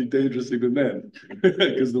 That would be dangerous even then,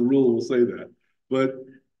 because the rule will say that. But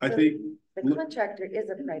I think the contractor is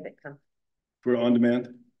a private company for on demand.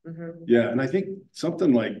 Mm-hmm. Yeah, and I think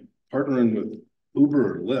something like partnering with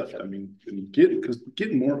Uber or Lyft. I mean,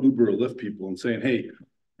 getting more Uber or Lyft people and saying, hey,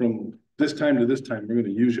 from this time to this time, we're going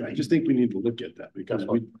to use you. I just think we need to look at that because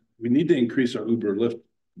we need to increase our Uber or Lyft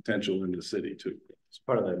potential in the city too. As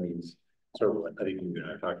part of that means sort of what I think you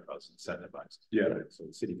and I talked about is incentivized. Yeah. Right? So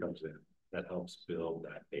the city comes in, that helps build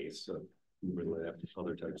that base of Uber, Lyft,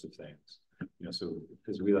 other types of things. You know, so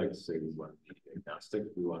because we like to say we want to be agnostic,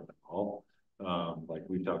 we want them all. Like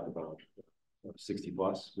we talked about 60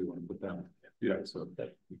 plus, we want to put them. Yeah. So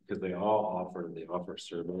that because they offer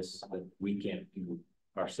service that we can't do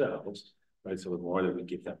ourselves, right? So the more that we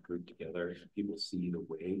get that group together, people see the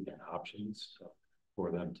way and options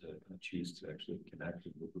for them to choose to actually connect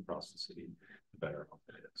and move across the city, the better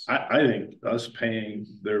it is. I think us paying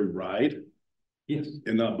their ride, yes,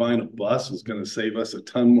 and not buying a bus is going to save us a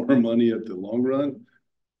ton more money at the long run.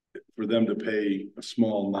 For them to pay a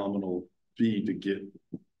small nominal fee to get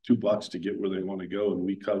 $2 to get where they want to go, and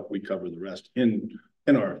we cover the rest in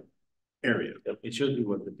our area. It should be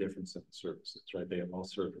what the difference in the service is, right? They all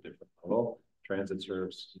serve a different level. Transit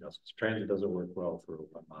serves, you know, transit doesn't work well for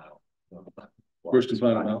 1 mile. First and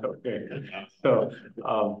final mile. Okay. So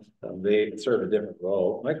they serve a different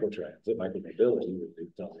role. Microtransit, micromobility,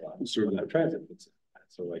 they've done a lot. Serve that transit.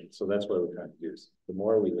 So that's what we're trying to do. So the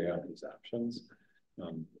more we lay out these options,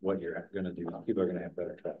 what you're going to do, people are going to have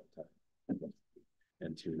better travel time.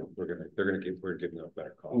 And we're giving them a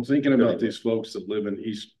better call. I'm thinking about these folks that live in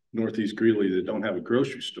northeast Greeley that don't have a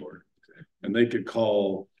grocery store, and they could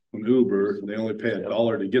call an Uber and they only pay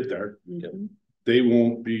 $1 to get there. Mm-hmm. They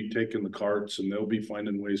won't be taking the carts, and they'll be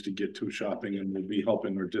finding ways to get to shopping, and we'll be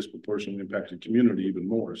helping our disproportionately impacted community even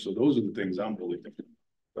more. So those are the things I'm really thinking.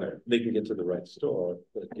 Right. They can get to the right store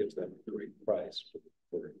that gives them a great price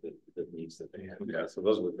for the needs that they have. Yeah. So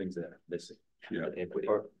those are the things that are missing. Yeah.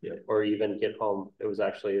 Or even get home. It was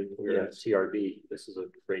actually, we were at CRB. This is a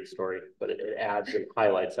great story, but it adds and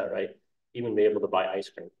highlights that, right? Even be able to buy ice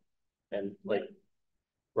cream. And like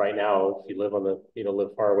right now, if you live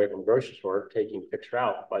live far away from a grocery store, taking picture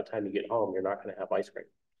out, by the time you get home, you're not going to have ice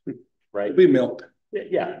cream, right? It'll be milk.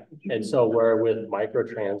 Yeah. And so where with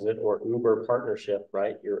microtransit or Uber partnership,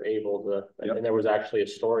 right, you're able to, and there was actually a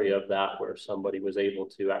story of that where somebody was able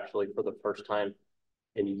to actually for the first time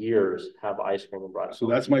in years have ice cream and brought it. So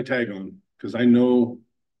that's my tag on, because I know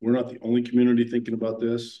we're not the only community thinking about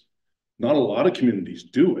this. Not a lot of communities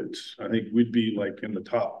do it. I think we'd be like in the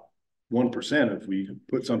top 1% if we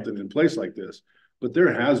put something in place like this. But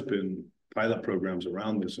there has been pilot programs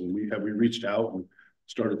around this, and we reached out and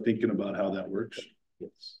started thinking about how that works.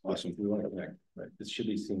 Yes. Awesome. We want to connect, right? This should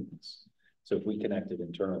be seamless. So if we connect it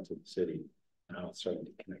internal to the city, now it's starting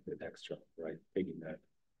to connect it external, right? Taking that.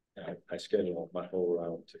 I schedule my whole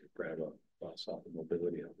route to grab a bus off the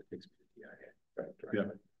mobility of the takes me to DIA. Right.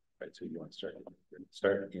 Yeah. Right. So you want to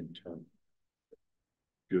start internal.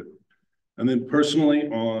 Good. And then personally,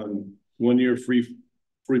 on 1 year free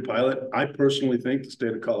pilot, I personally think the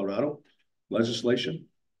state of Colorado legislature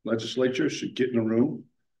should get in a room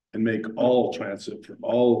and make all transit for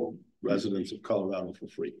all residents of Colorado for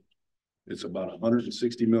free. It's about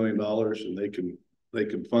 $160 million, and they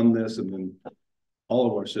can fund this, and then all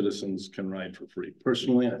of our citizens can ride for free.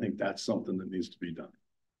 Personally, I think that's something that needs to be done.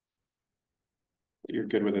 You're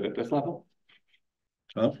good with it at this level?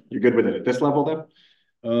 Huh? You're good with it at this level,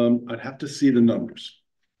 though? I'd have to see the numbers.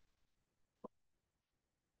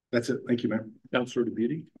 That's it. Thank you, ma'am. Councilor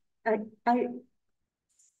DeBeatty. I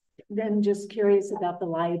then just curious about the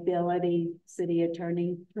liability, city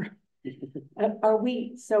attorney.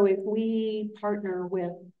 So if we partner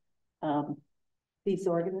with these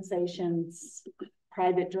organizations,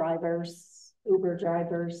 private drivers, Uber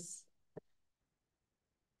drivers,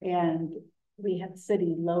 and we have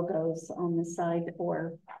city logos on the side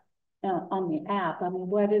or on the app, I mean,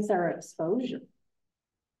 what is our exposure?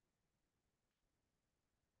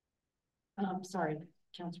 Sorry,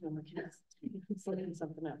 Councilmember Cass. He's looking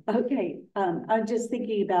something up. Okay, I'm just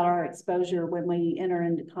thinking about our exposure when we enter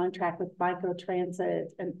into contract with microtransit,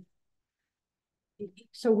 and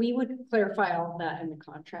so we would clarify all of that in the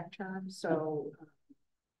contract terms. So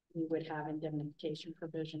we would have indemnification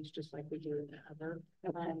provisions just like we do in the other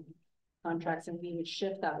contracts, and we would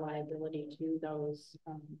shift that liability to those,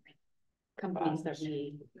 companies that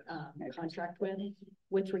we, contract with.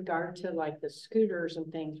 With regard to like the scooters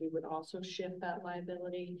and things, we would also shift that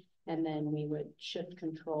liability, and then we would shift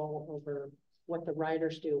control over what the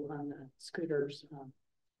riders do on the scooters,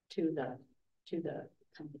 to the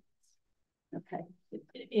companies. Okay.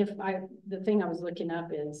 The thing I was looking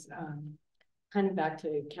up is, kind of back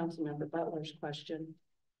to Councilmember Butler's question.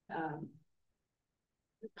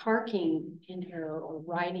 Parking in error or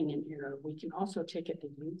riding in error, we can also ticket the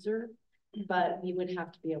user, but we would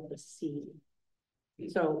have to be able to see.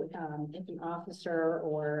 So if an officer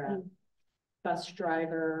or a bus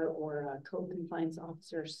driver or a code compliance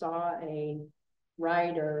officer saw a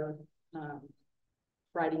rider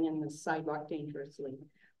riding in the sidewalk dangerously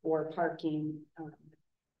or parking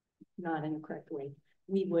not in the correct way,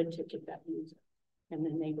 we would ticket that user, and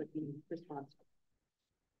then they would be responsible.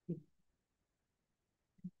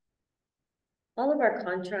 All of our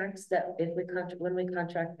contracts that when we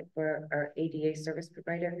contract for our ADA service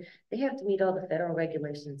provider, they have to meet all the federal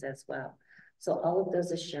regulations as well. So all of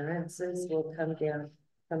those assurances will come down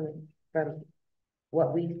from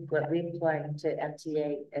what we apply to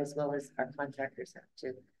FTA, as well as our contractors have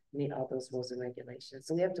to meet all those rules and regulations.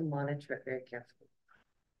 So we have to monitor it very carefully.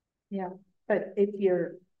 Yeah, but if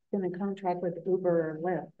you're in a contract with Uber or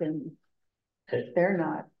Lyft, then they're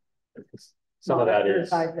not. Some of that is.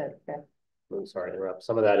 That I'm sorry to interrupt.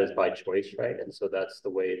 Some of that is by choice, right? And so that's the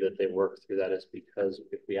way that they work through that, is because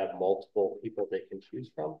if we have multiple people they can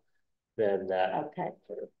choose from, then that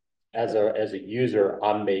as a user,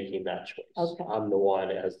 I'm making that choice. Okay. I'm the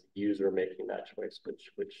one as the user making that choice,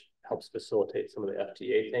 which helps facilitate some of the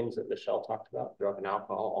FTA things that Michelle talked about, drug and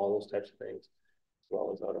alcohol, all those types of things, as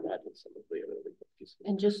well as I would imagine some of the other legal pieces.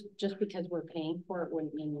 And just because we're paying for it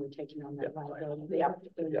wouldn't mean we're taking on that liability.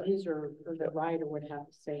 The user or the rider would have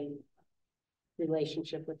the same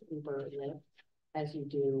relationship with Uber or Lyft as you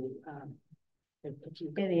do if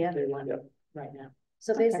you do one right now.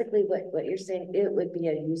 So basically what you're saying, it would be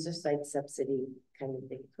a user side subsidy kind of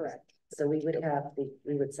thing. Correct. So we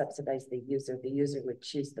would subsidize the user would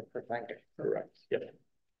choose the provider. Correct. Yep.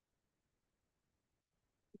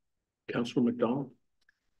 Councilor McDonald?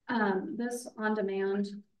 This on-demand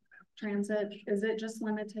transit, is it just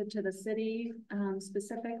limited to the city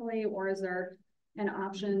specifically, or is there an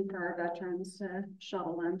option for our veterans to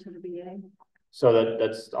shuttle them to the VA? So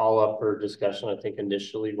that's all up for discussion. I think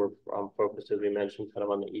initially we're focused, as we mentioned, kind of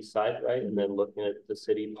on the east side, right? And then looking at the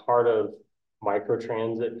city, part of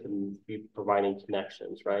microtransit can be providing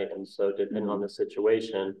connections, right? And so depending on the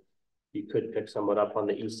situation, you could pick someone up on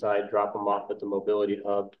the east side, drop them off at the mobility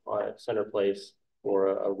hub at Center Place, or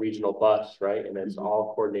a regional bus, right? And it's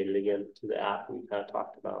all coordinated again to the app we kind of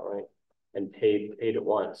talked about, right? And paid at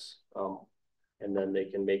once. And then they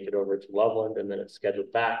can make it over to Loveland, and then it's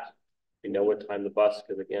scheduled back. We know what time the bus,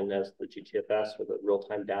 because again, as the GTFS with the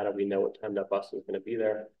real-time data, we know what time that bus is going to be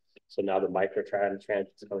there. So now the microtransit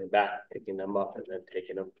is coming back, picking them up, and then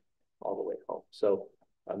taking them all the way home. So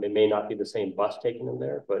it may not be the same bus taking them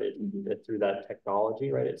there, but through that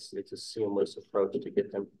technology, right? It's a seamless approach to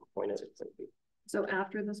get them to the point it's going to be. So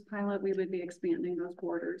after this pilot, we would be expanding those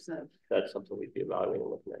borders of. That's something we'd be evaluating and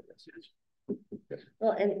looking at. Yes.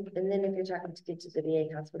 Well, and then if you're talking to get to the VA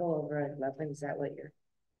hospital over at Loveland, is that what you're?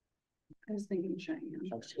 I was thinking Cheyenne.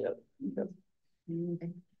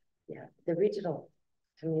 Yeah, the regional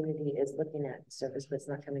community is looking at service, but it's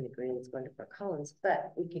not coming to Greeley, it's going to Fort Collins,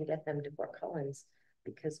 but we can get them to Fort Collins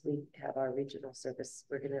because we have our regional service.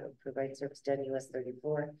 We're going to provide service to US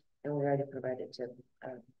 34, and we already provided to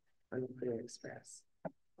on Clear Express.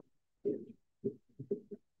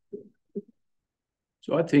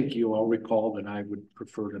 So I think you all recall that I would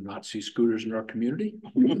prefer to not see scooters in our community.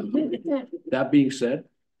 That being said,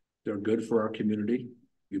 they're good for our community.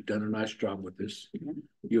 You've done a nice job with this.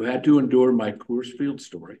 You had to endure my Coors Field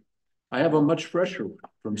story. I have a much fresher one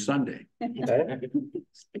from Sunday. I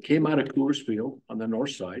came out of Coors Field on the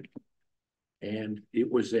north side, and it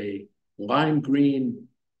was a lime green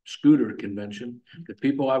scooter convention. The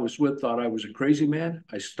people I was with thought I was a crazy man.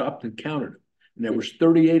 I stopped and counted them, and there was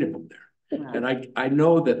 38 of them there. Wow. And I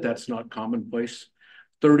know that that's not commonplace.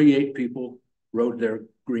 38 people rode their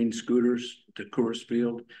green scooters to Coors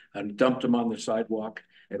Field and dumped them on the sidewalk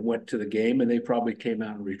and went to the game, and they probably came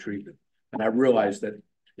out and retrieved them. And I realized that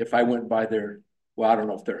if I went by there, well, I don't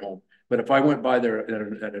know if they're home, but if I went by there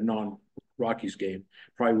at a non-Rockies game,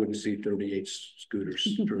 probably wouldn't see 38 scooters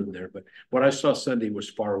driven there. But what I saw Sunday was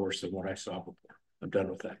far worse than what I saw before. I'm done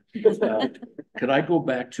with that. Can I go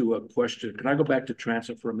back to a question? Can I go back to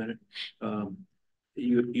transit for a minute?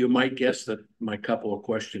 You might guess that my couple of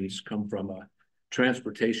questions come from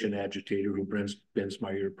transportation agitator who bends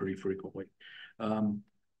my ear pretty frequently.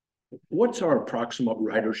 What's our approximate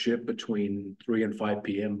ridership between 3 and 5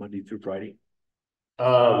 p.m. Monday through Friday?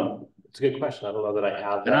 It's a good question. I don't know that I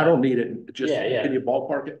have that. And I don't need it. Just Yeah. can you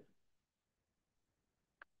ballpark it?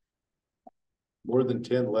 More than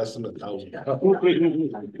 10, less than 1,000.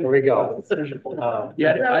 There we go.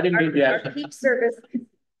 Yeah, I didn't mean to ask. Our peak service.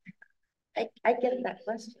 I get that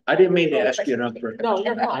question. I didn't mean to ask you enough for. No,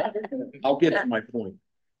 you're fine. I'll get to my point.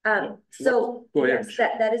 So Go ahead. yes,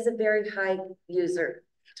 that is a very high user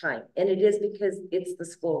time, and it is because it's the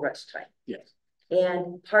school rush time. Yes.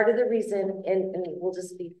 And part of the reason, and we'll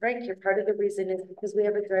just be frank here, part of the reason is because we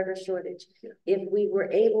have a driver shortage. If we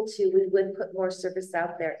were able to, we would put more service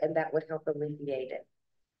out there, and that would help alleviate it.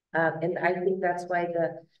 And I think that's why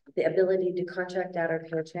the ability to contract out our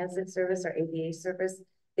paratransit service, our ABA service,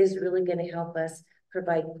 is really going to help us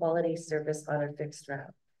provide quality service on our fixed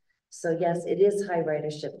route. So yes, it is high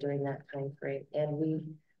ridership during that time frame, and we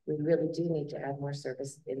really do need to add more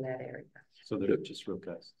service in that area. So they're just real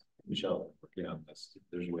guys. Michelle, working on this.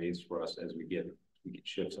 There's ways for us as we can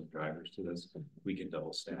shift some drivers to this. We can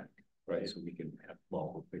double stack, right? So we can have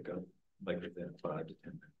multiple pickup like within 5 to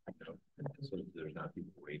 10 minutes. So there's not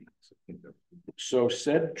people waiting. So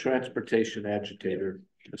said transportation agitator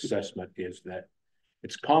assessment is that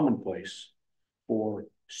it's commonplace for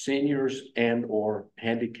seniors and or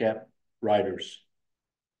handicapped riders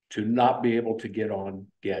to not be able to get on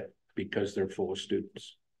yet because they're full of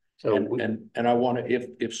students. So and I want to,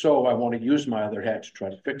 if so, I want to use my other hat to try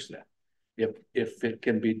to fix that. If it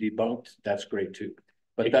can be debunked, that's great too.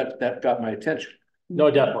 But that got my attention.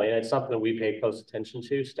 No, definitely. And it's something that we pay close attention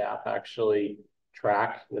to. Staff actually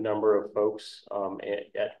track the number of folks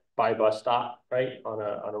by bus stop, right,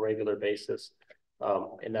 on a regular basis.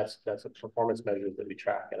 And that's a performance measure that we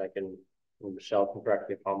track. And Michelle can correct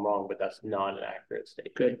me if I'm wrong, but that's not an accurate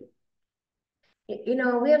statement. Okay. You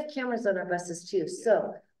know, we have cameras on our buses too.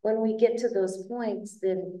 So when we get to those points,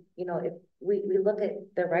 then, you know, if we look at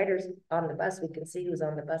the riders on the bus, we can see who's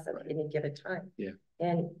on the bus at any given time. Yeah.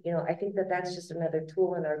 And, you know, I think that's just another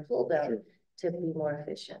tool in our tool belt to be more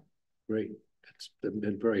efficient. Great. That's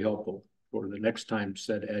been very helpful for the next time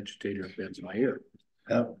said agitator bends my ear.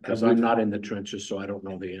 Because I'm not in the trenches, so I don't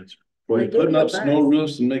know the answer. We're putting up snow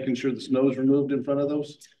roofs and making sure the snow is removed in front of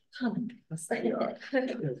those. So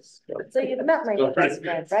you've met my best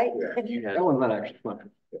friend, right? That one's not actually fun.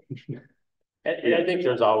 And I think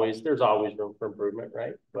there's always room for improvement,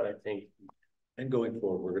 right? But I think, and going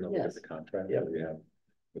forward, we're going to look at the contract that we have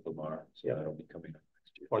with Lamar. So that'll be coming up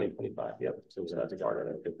next year. 2025. Yep. So that's part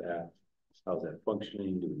of it. That how's that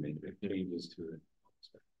functioning? Do we make changes to it?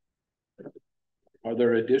 Are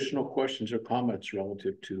there additional questions or comments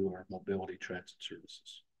relative to our mobility transit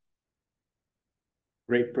services?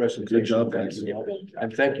 Great presentation. Good job, guys.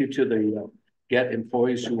 And thank you to the GET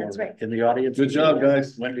employees who are in the audience. Good job,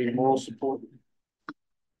 guys. Lending moral support.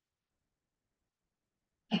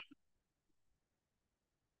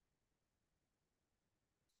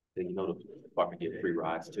 Then you know the department get free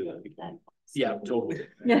rides too. Yeah, totally.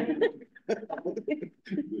 Yeah.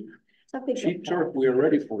 Chief Turk, we are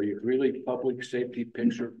ready for you. Greeley Public Safety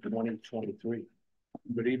Picture 2023.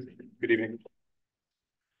 Good evening. Good evening.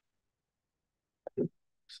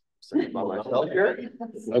 By myself here?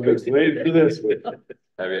 I've been waiting for this.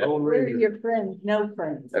 We're your friends, no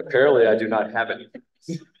friends. Apparently, I do not have any.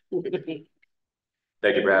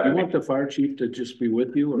 Thank you for having You me. want the fire chief to just be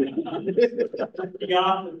with you? Or?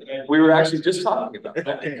 We were actually just talking about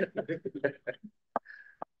that.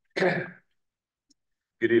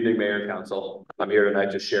 Good evening, Mayor and Council. I'm here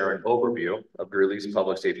tonight to share an overview of Greeley's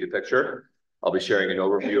public safety picture. I'll be sharing an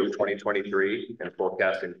overview of 2023 and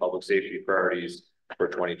forecasting public safety priorities for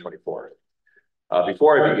 2024.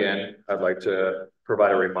 Before I begin, I'd like to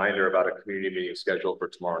provide a reminder about a community meeting scheduled for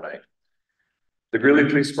tomorrow night. The Greeley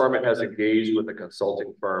Police Department has engaged with the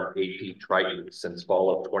consulting firm AP Triton since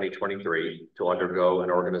fall of 2023 to undergo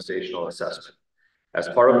an organizational assessment. As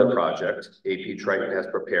part of the project, AP Triton has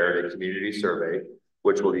prepared a community survey,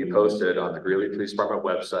 which will be posted on the Greeley Police Department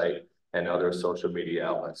website and other social media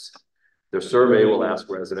outlets. The survey will ask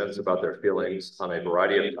residents about their feelings on a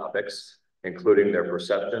variety of topics, including their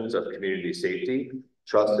perceptions of community safety,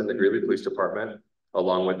 trust in the Greeley Police Department,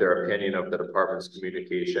 along with their opinion of the department's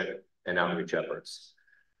communication and outreach efforts.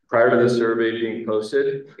 Prior to the survey being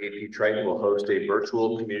posted, AP Triton will host a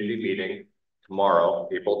virtual community meeting tomorrow,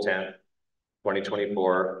 April 10th,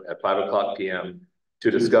 2024 at 5:00 p.m. to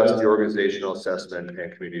discuss the organizational assessment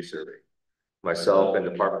and community survey. Myself and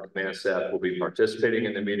department command staff will be participating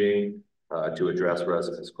in the meeting to address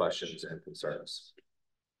residents' questions and concerns.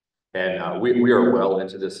 And we are well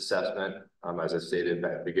into this assessment. As I stated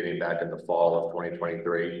beginning back in the fall of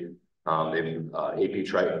 2023, AP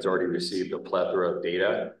Triton's already received a plethora of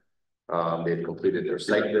data. They've completed their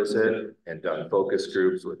site visit and done focus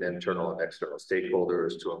groups with internal and external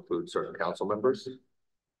stakeholders to include certain council members,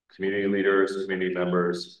 community leaders, community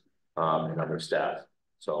members, and other staff.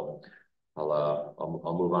 So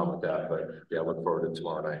I'll move on with that, but yeah, look forward to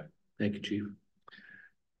tomorrow night. Thank you, Chief.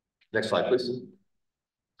 Next slide, please.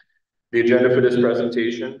 The agenda for this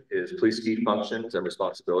presentation is police key functions and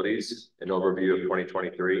responsibilities, an overview of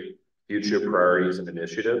 2023, future priorities and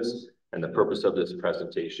initiatives, and the purpose of this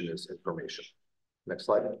presentation is information. Next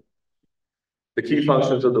slide. The key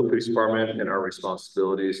functions of the police department and our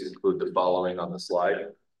responsibilities include the following on the slide.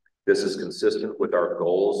 This is consistent with our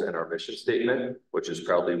goals and our mission statement, which is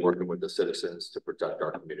proudly working with the citizens to protect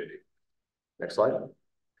our community. Next slide.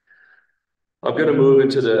 I'm going to move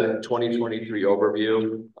into the 2023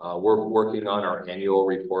 overview. We're working on our annual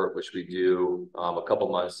report, which we do a couple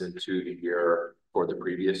months into the year for the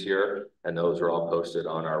previous year, and those are all posted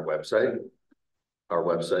on our website. Our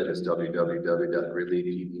website is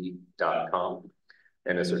www.greeleypd.com,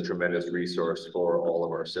 and it's a tremendous resource for all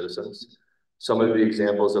of our citizens. Some of the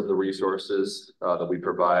examples of the resources that we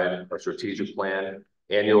provide are strategic plan,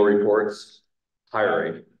 annual reports,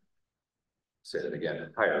 hiring. Say that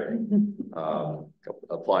again, hiring.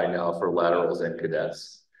 Apply now for laterals and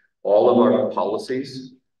cadets. All of our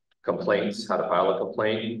policies, complaints, how to file a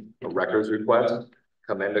complaint, a records request,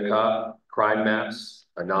 commend a cop, crime maps,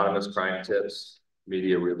 anonymous crime tips,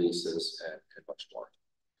 media releases, and much more.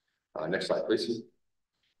 Next slide, please.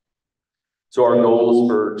 So our goals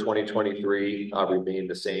for 2023 remain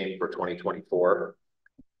the same for 2024.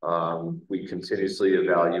 We continuously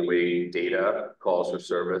evaluate data, calls for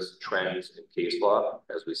service, trends, and case law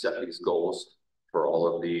as we set these goals for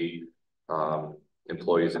all of the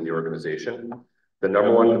employees in the organization. The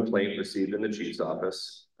number one complaint received in the chief's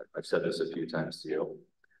office, I've said this a few times to you,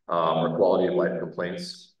 are quality of life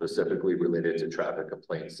complaints, specifically related to traffic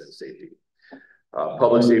complaints and safety.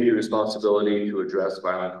 Public safety responsibility to address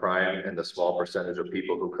violent crime and the small percentage of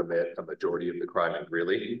people who commit a majority of the crime in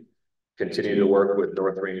Greeley. Continue to work with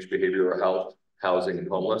North Range Behavioral Health, Housing and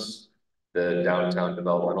Homeless, the Downtown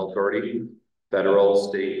Developmental Authority, federal,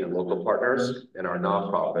 state, and local partners, and our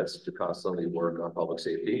nonprofits to constantly work on public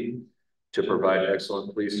safety, to provide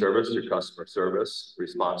excellent police service through customer service,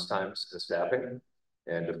 response times, and staffing,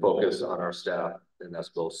 and to focus on our staff, and that's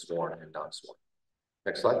both sworn and non-sworn.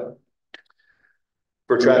 Next slide.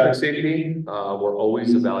 For traffic safety, we're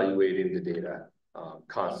always evaluating the data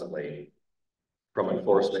constantly, from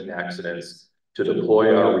enforcement accidents to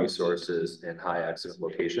deploy our resources in high accident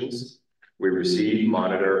locations. We receive,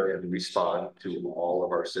 monitor, and respond to all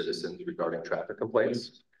of our citizens regarding traffic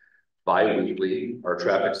complaints. Bi-weekly, our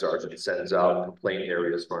traffic sergeant sends out complaint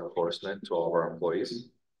areas for enforcement to all of our employees.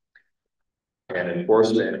 And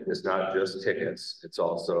enforcement is not just tickets, it's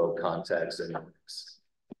also contacts and links.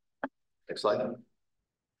 Next slide.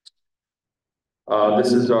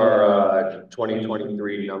 This is our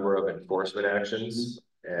 2023 number of enforcement actions,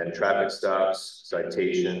 and traffic stops,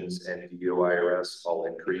 citations, and DUI arrests all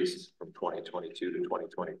increased from 2022 to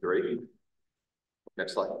 2023.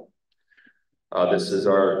 Next slide. This is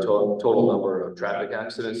our total number of traffic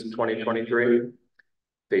accidents in 2023.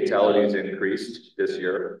 Fatalities increased this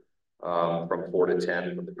year from 4 to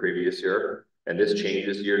 10 from the previous year. And this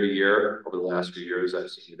changes year to year. Over the last few years, I've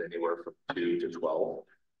seen it anywhere from 2 to 12.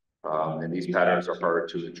 And these patterns are hard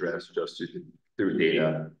to address just through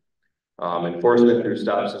data. Enforcement through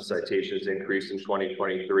stops and citations increased in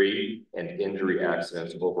 2023, and injury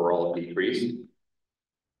accidents overall decreased.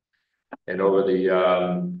 And over the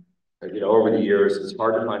over the years, it's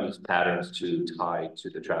hard to find these patterns to tie to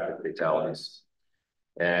the traffic fatalities.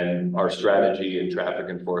 And our strategy in traffic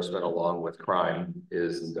enforcement, along with crime,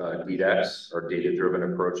 is DDEX, or data-driven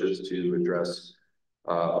approaches to address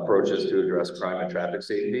crime and traffic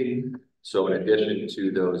safety. So in addition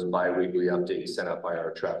to those bi-weekly updates sent out by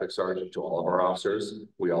our traffic sergeant to all of our officers,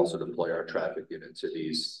 we also deploy our traffic unit to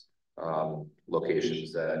these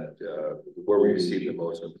locations that where we receive the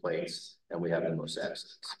most complaints and we have the most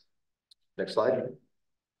accidents. Next slide.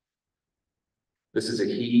 This is a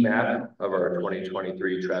heat map of our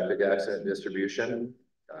 2023 traffic accident distribution.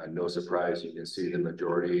 No surprise, you can see the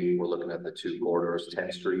majority. We're looking at the two corridors,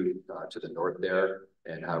 10th Street to the north there,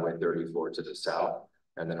 and Highway 34 to the south.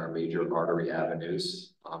 And then our major artery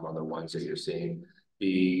avenues are the ones that you're seeing.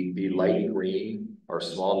 The light green are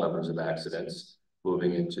small numbers of accidents,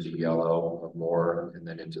 moving into the yellow of more, and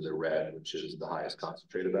then into the red, which is the highest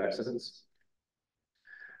concentrate of accidents.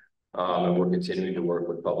 And we're continuing to work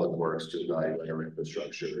with Public Works to evaluate our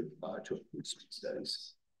infrastructure to improve speed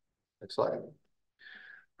studies. Next slide.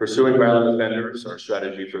 Pursuing violent offenders, our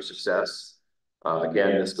strategy for success.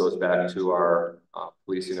 Again, this goes back to our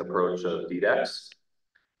policing approach of DDEX.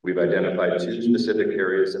 We've identified 2 specific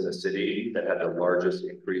areas in the city that had the largest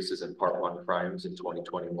increases in Part 1 crimes in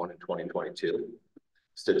 2021 and 2022.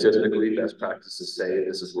 Statistically, best practices say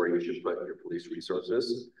this is where you should put your police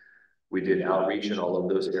resources. We did outreach in all of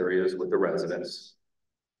those areas with the residents.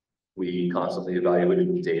 We constantly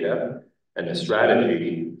evaluated the data, and the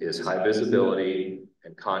strategy is high visibility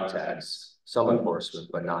and contacts, some enforcement,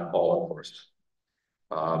 but not all enforcement.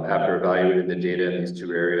 After evaluating the data in these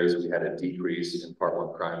 2 areas, we had a decrease in Part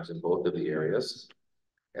 1 crimes in both of the areas.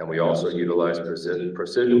 And we also utilized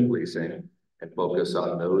precision policing and focus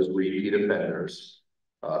on those repeat offenders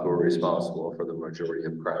who are responsible for the majority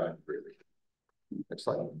of crime in Greeley. Next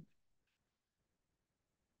slide.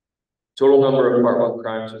 Total number of Part 1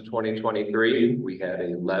 crimes in 2023, we had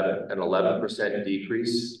an 11%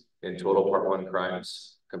 decrease in total Part 1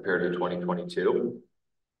 crimes compared to 2022.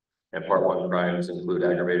 And Part 1 crimes include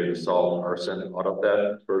aggravated assault, arson, auto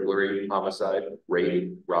theft, burglary, homicide,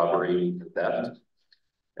 rape, robbery, and theft.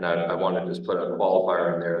 And I want to just put a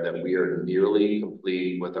qualifier in there that we are nearly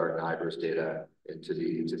complete with our NIBRS data into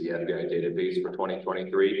the FBI database for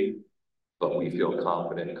 2023, but we feel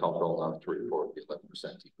confident and comfortable enough to report the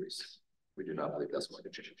 11% decrease. We do not believe that's going to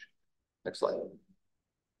change. Next slide.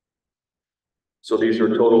 So these are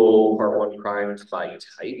total Part 1 crimes by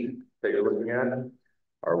type that you're looking at.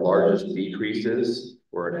 Our largest decreases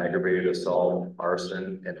were in aggravated assault,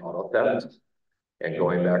 arson, and auto theft. And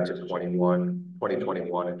going back to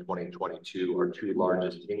 2021 and 2022, our 2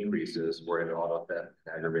 largest increases were in auto theft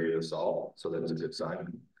and aggravated assault. So that's a good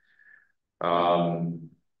sign.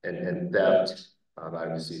 And theft,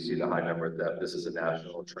 obviously you see the high number of theft. This is a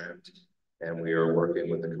national trend. And we are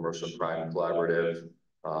working with the Commercial Crime Collaborative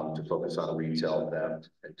to focus on retail theft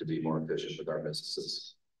and to be more efficient with our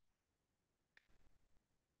businesses.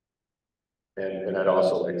 And I'd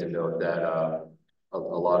also like to note that a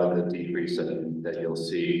lot of the decrease that you'll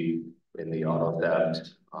see in the auto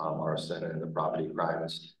theft, arson, and the property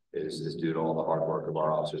crimes is due to all the hard work of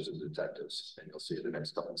our officers and detectives. And you'll see in the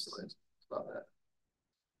next couple of slides about that.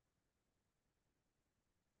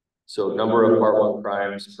 So number of Part 1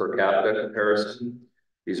 crimes per capita comparison.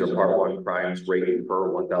 These are Part 1 crimes rated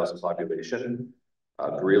per 1,000 population.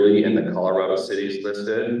 Greeley and the Colorado cities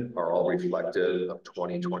listed are all reflective of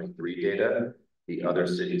 2023 data. The other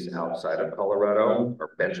cities outside of Colorado are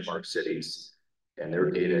benchmark cities, and their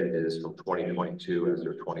data is from 2022 as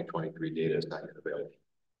their 2023 data is not yet available.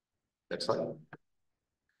 Next slide.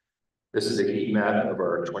 This is a heat map of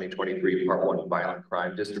our 2023 Part 1 violent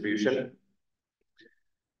crime distribution.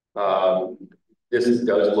 This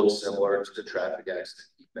does look similar to the traffic accident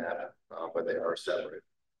heat map, but they are separate.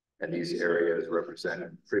 And these areas represent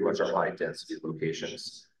pretty much our high density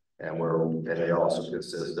locations. And they also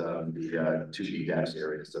consist of the 2 DDAX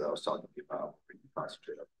areas that I was talking about. We can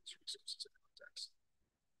concentrate on these resources and contexts.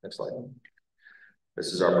 Next slide.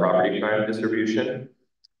 This is our property crime distribution.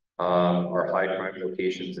 Our high crime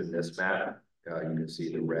locations in this map, you can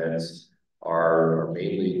see the reds are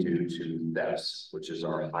mainly due to thefts, which is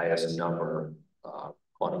our highest number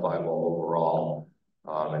quantifiable overall.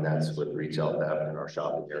 And that's with retail theft in our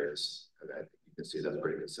shopping areas. And I think you can see that's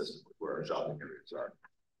pretty consistent with where our shopping areas are.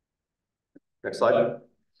 Next slide.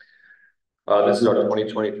 This is our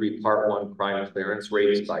 2023 Part 1 crime clearance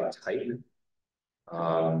rates by type.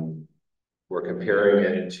 We're comparing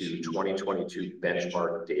it to 2022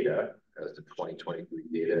 benchmark data, as the 2023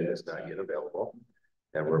 data is not yet available.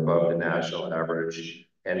 And we're above the national average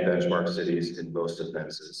and benchmark cities in most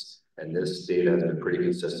offenses. And this data has been pretty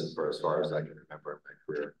consistent for as far as I can remember in my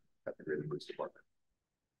career at the Greeley Police Department.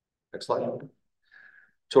 Next slide.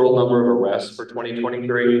 Total number of arrests for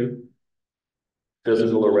 2023.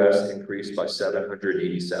 Physical arrests increased by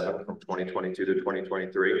 787 from 2022 to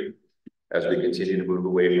 2023. As we continue to move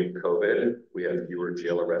away from COVID, we have fewer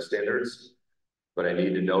jail arrest standards. But I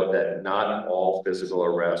need to note that not all physical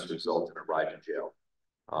arrests result in a ride to jail.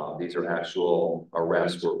 These are actual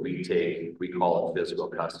arrests where we call it physical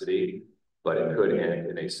custody, but it could end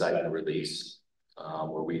in a cite and release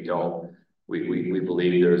where we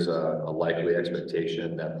believe there's a likely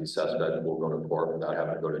expectation that the suspect will go to court without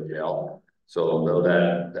having to go to jail. So although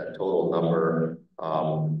that total number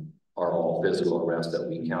are all physical arrests that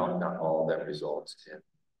we count, not all of them results in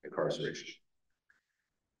incarceration.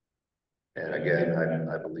 And again,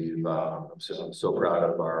 I believe I'm so proud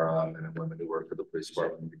of our men and women who work for the police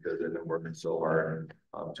department because they've been working so hard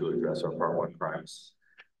to address our Part 1 crimes.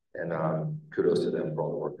 And kudos to them for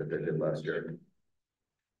all the work that they did last year.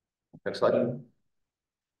 Next slide.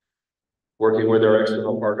 Working with our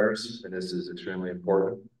external partners, and this is extremely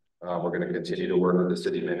important. We're going to continue to work with the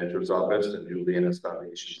city manager's office and Julie and his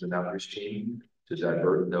foundations and outreach team to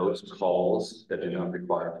divert those calls that do not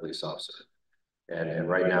require a police officer. And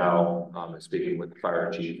right now, speaking with the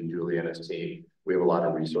fire chief and Julie and his team, we have a lot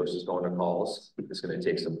of resources going to calls. It's going to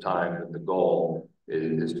take some time, but the goal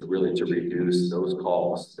is to really reduce those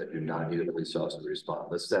calls that do not need a police officer to respond.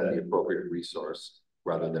 Let's send the appropriate resource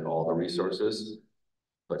rather than all the resources,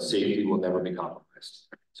 but safety will never be compromised.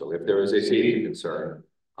 So if there is a safety concern,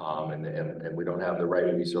 and we don't have the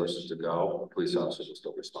right resources to go, police officers will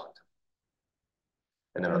still respond.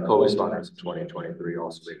 And then our co-responders in 2023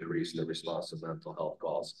 also increased the response to mental health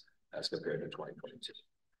calls as compared to 2022.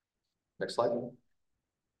 Next slide.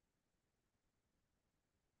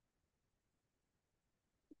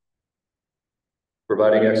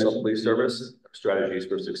 Providing excellent police service, strategies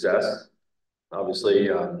for success. Obviously,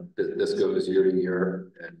 this goes year to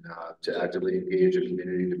year, and to actively engage a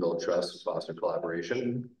community to build trust and foster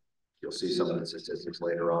collaboration. You'll see some of the statistics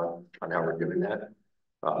later on how we're doing that.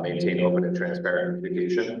 Maintain open and transparent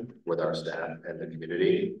communication with our staff and the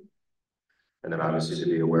community. And then obviously to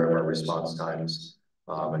be aware of our response times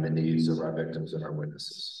and the needs of our victims and our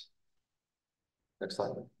witnesses. Next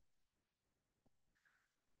slide.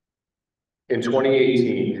 In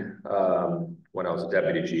 2018, when I was a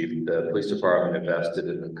deputy chief, the police department invested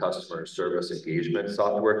in a customer service engagement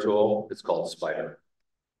software tool. It's called Spider.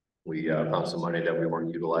 We found some money that we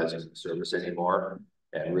weren't utilizing in the service anymore.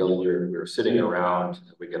 And really, we were sitting around,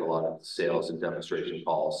 we get a lot of sales and demonstration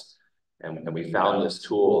calls. And we found this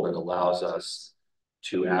tool that allows us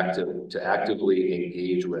to actively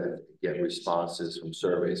engage with, get responses from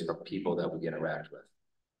surveys from people that we interact with.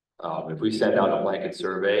 If we send out a blanket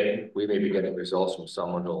survey, we may be getting results from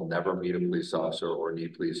someone who will never meet a police officer or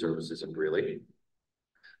need police services in Greeley.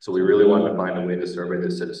 So we really wanted to find a way to survey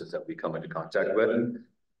the citizens that we come into contact with.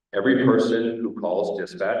 Every person who calls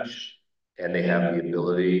dispatch and they have the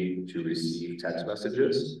ability to receive text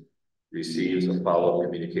messages receives a follow-up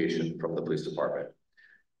communication from the police department.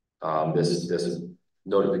 This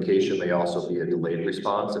notification may also be a delayed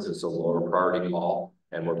response if it's a lower priority call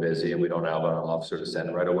and we're busy and we don't have an officer to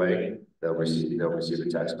send right away. They'll receive a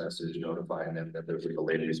text message notifying them that there's a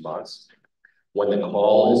delayed response. When the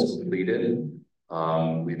call is completed,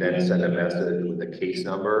 we then send a message with the case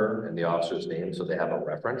number and the officer's name so they have a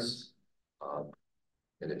reference,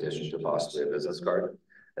 in addition to possibly a business card.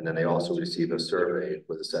 And then they also receive a survey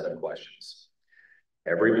with a set of questions.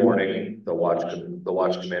 Every morning, the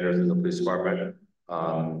watch commanders in the police department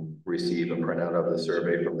receive a printout of the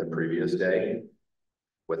survey from the previous day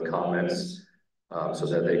with comments so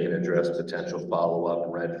that they can address potential follow-up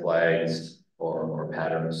red flags or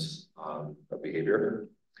patterns of behavior.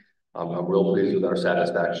 I'm real pleased with our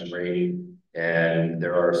satisfaction rate, and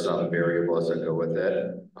there are some variables that go with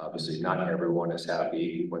it. Obviously, not everyone is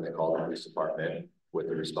happy when they call the police department with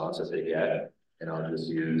the response that they get. And I'll just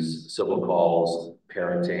use civil calls,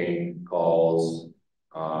 parenting calls,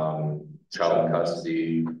 child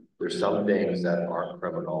custody. There's some things that aren't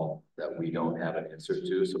criminal that we don't have an answer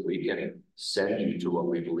to. So we can send you to what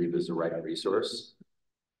we believe is the right resource,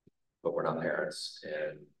 but we're not parents,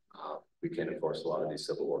 and we can't enforce a lot of these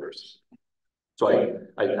civil orders. So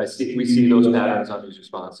we see those patterns on these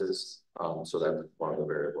responses. So that's one of the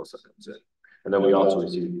variables that comes in. And then we also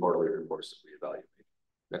receive quarterly reports that we evaluate.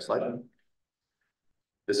 Next slide.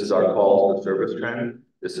 This is our calls for service trend.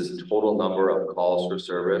 This is total number of calls for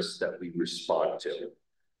service that we respond to.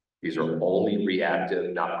 These are only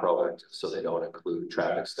reactive, not proactive. So they don't include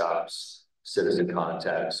traffic stops, citizen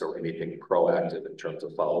contacts, or anything proactive in terms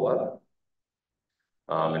of follow-up.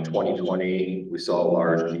 In 2020, we saw a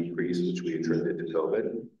large decrease, which we attributed to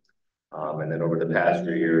COVID. And then over the past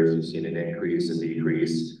 3 years, we've seen an increase and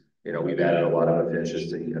decrease. You know, we've added a lot of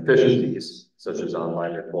efficiencies, such as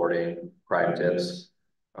online reporting, crime tips.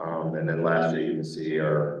 And then last year, you can see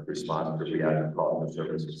our response to reactive calls for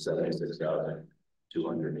service was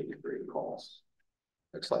 76,283 calls.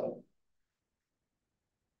 Next slide.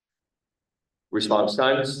 Response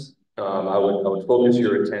times. I would focus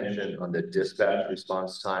your attention on the dispatch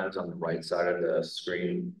response times on the right side of the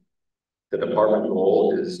screen. The department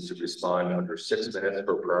goal is to respond under 6 minutes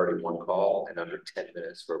for a priority 1 call and under 10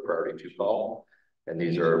 minutes for a priority 2 call. And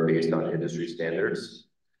these are based on industry standards.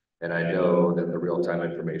 And I know that the Real-Time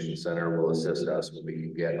Information Center will assist us when we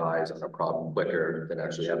can get eyes on a problem quicker than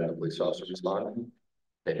actually having a police officer respond.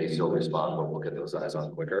 They may still respond, but we'll get those eyes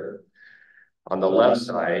on quicker. On the left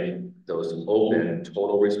side, those open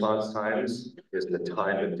total response times is the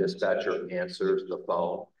time the dispatcher answers the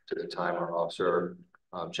phone to the time our officer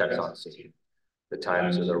checks on scene. The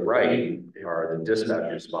times to the right are the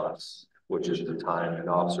dispatch response, which is the time an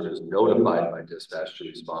officer is notified by dispatch to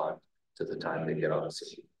respond to the time they get on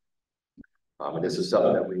scene. And this is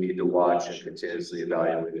something that we need to watch and continuously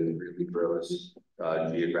evaluate as it really grows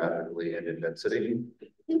geographically and in density.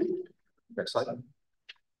 Next slide.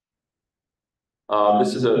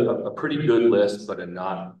 This is a pretty good list, but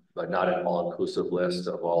not an all-inclusive list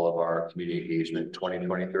of all of our community engagement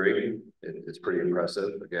 2023. It's pretty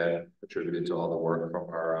impressive, again, attributed to all the work from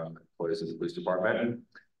our employees of the police department.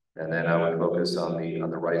 And then I would focus on the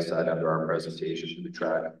right side under our presentations. We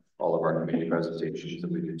track all of our community presentations,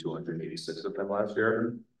 and we did 286 of them last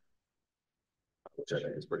year, which I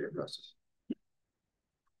think is pretty impressive.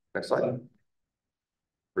 Next slide.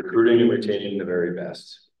 Recruiting and retaining the very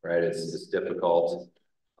best, right? It's difficult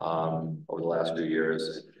over the last few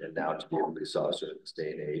years, and now to be a police officer in this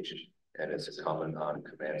day and age, and it's incumbent on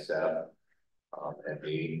command staff and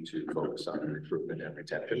me to focus on recruitment and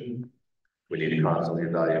retention. We need to constantly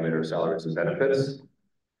evaluate our salaries and benefits.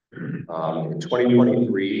 In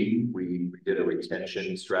 2023, we did a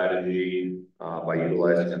retention strategy by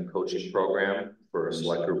utilizing a coaching program for a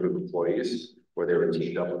select group of employees where they were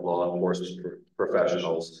teamed up with law enforcement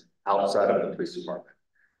professionals outside of the police department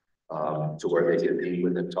to where they could meet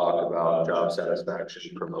with and talk about job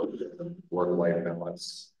satisfaction, promotion, work-life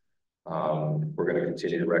balance. We're going to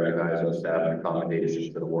continue to recognize our staff and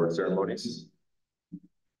accommodations at award ceremonies.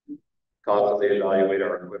 Constantly evaluate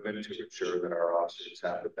our equipment to ensure that our officers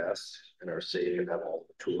have the best and are safe and have all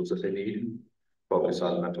the tools that they need. Focus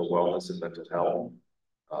on mental wellness and mental health.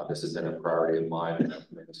 This has been a priority of mine and I've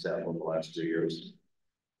been staff over the last 2 years.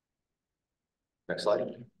 Next slide.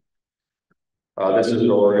 This is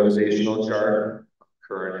the organizational chart,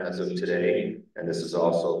 current as of today, and this is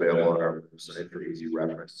also available on our website for easy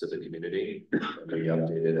reference to the community. It'll be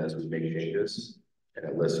updated as we make changes, and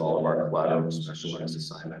it lists all of our collateral specialized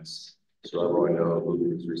assignments, so everyone knows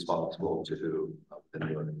who is responsible to who within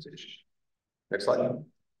the organization. Next slide.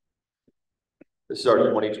 This is our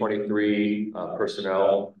 2023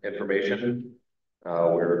 personnel information.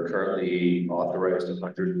 We're currently authorized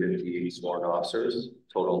 158 sworn officers,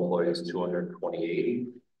 total employees 228.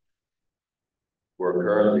 We're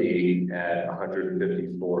currently at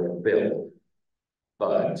 154 filled,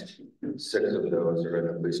 but 6 of those are in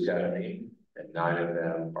the police academy, and 9 of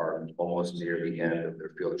them are almost near the end of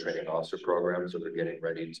their field training officer program, so they're getting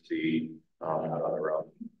ready to be out on their own.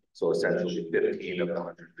 So essentially 15 of the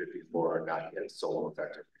 154 are not yet solo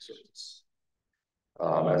effective resources.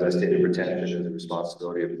 As I stated, retention is the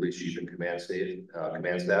responsibility of police chief and command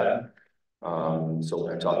staff. So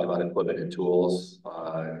when I talked about equipment and tools,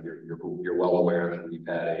 you're well aware that we've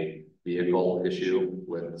had a vehicle issue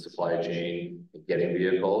with the supply chain and getting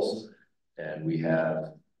vehicles, and we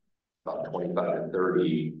have about 25 to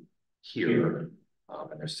 30 here,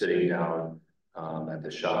 and they're sitting down at the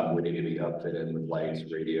shop waiting to be upfitted with lights,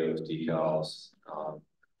 radios, decals.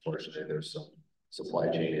 Unfortunately, there's some supply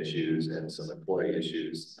chain issues and some employee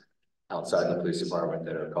issues outside the police department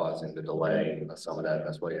that are causing the delay. Some of that,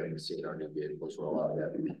 that's why you haven't seen our new vehicles roll out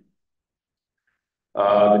yet.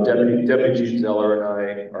 Deputy Chief Zeller and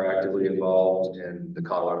I are actively involved in the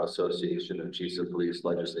Colorado Association of Chiefs of Police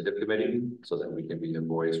Legislative Committee so that we can be a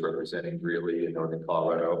voice representing Greeley and Northern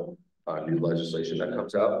Colorado new legislation that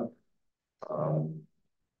comes out.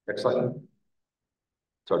 Next slide.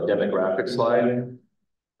 So our demographic slide.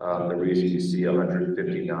 The reason you see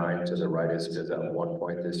 159 to the right is because at one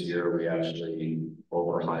point this year, we actually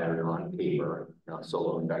overhired on paper, not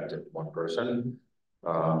solo effective, 1 person.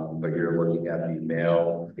 But you're looking at the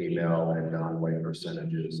male, female, and non-white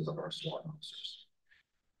percentages of our sworn officers.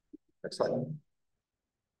 Next slide.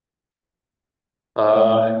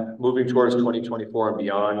 Moving towards 2024 and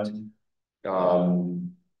beyond,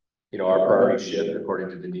 our priorities shift according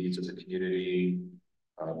to the needs of the community.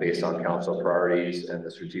 Based on council priorities and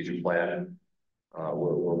the strategic plan.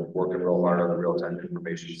 We're working real hard on the real-time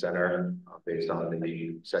information center based on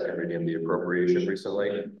the second reading of the appropriation recently,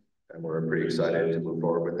 and we're pretty excited to move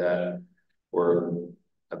forward with that. We're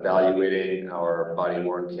evaluating our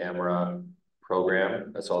body-worn camera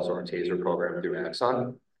program. That's also our taser program through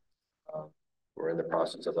Axon. We're in the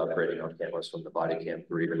process of upgrading our cameras from the body cam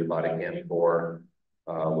 3 to the body cam 4,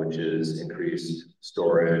 which is increased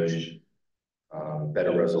storage,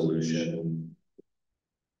 better resolution,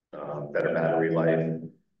 better battery life.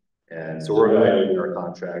 And so we're evaluating our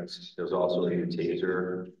contracts. There's also a new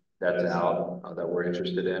taser that's out that we're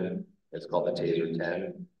interested in. It's called the Taser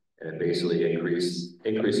 10. And it basically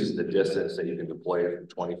increases the distance that you can deploy it from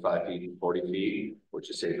 25 feet to 40 feet, which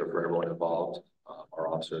is safer for everyone involved, our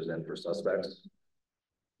officers and for suspects.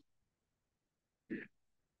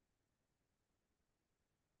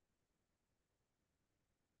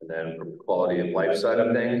 then from the quality of life side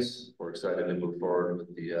of things, we're excited to move forward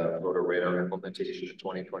with the rotor radar implementation in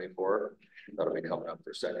 2024. That'll be coming up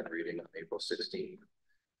for second reading on April 16th.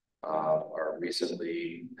 Our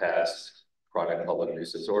recently passed chronic public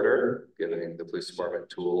nuisance order, giving the police department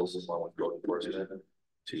tools along with code enforcement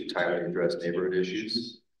to timely address neighborhood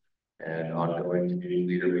issues, and ongoing community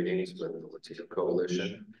leader meetings with the Latino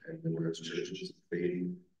Coalition and numerous churches and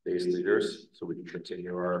faith-based leaders, so we can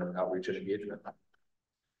continue our outreach and engagement.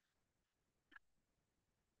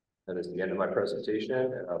 That is the end of my presentation,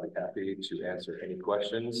 and I'll be happy to answer any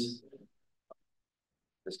questions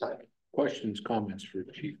this time. Questions, comments for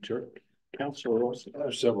Chief Turk? Councilor Olson? I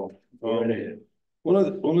have several. Go ahead. One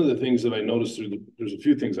of the things that I noticed there's a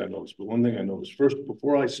few things I noticed, but one thing I noticed first,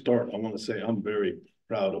 before I start, I want to say I'm very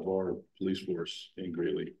proud of our police force in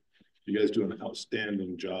Greeley. You guys do an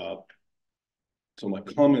outstanding job. So my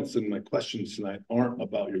comments and my questions tonight aren't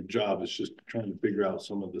about your job. It's just trying to figure out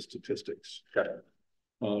some of the statistics. Okay.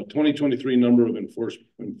 2023 number of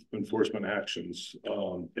enforcement actions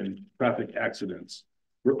and traffic accidents.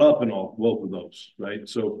 We're up in both of those, right?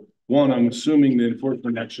 So one, I'm assuming the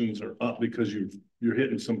enforcement actions are up because you're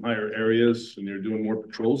hitting some higher areas and you're doing more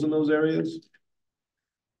patrols in those areas,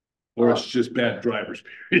 or it's just bad drivers,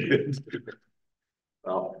 period.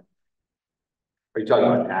 Well, are you talking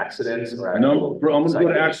about accidents or no? I'm going to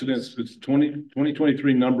go to accidents. It's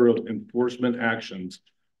 2023 number of enforcement actions.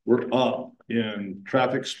 We're up in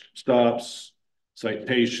traffic stops,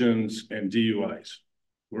 citations, and DUIs.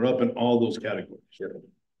 We're up in all those categories. Sure.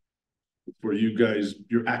 For you guys,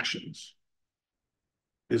 your actions.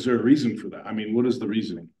 Is there a reason for that? I mean, what is the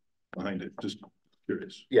reasoning behind it? Just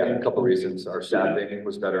curious. Yeah, a couple of reasons. Our staffing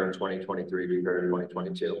was better in 2023 compared to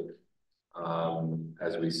 2022.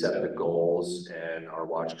 As we set the goals, and our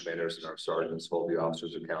watch commanders and our sergeants hold the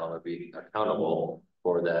officers accountable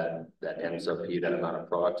for that MSP, that amount of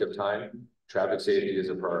proactive time. Traffic safety is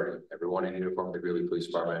a priority. Everyone in uniform in the Greeley Police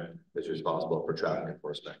Department is responsible for traffic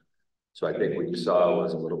enforcement. So I think what you saw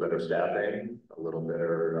was a little better staffing, a little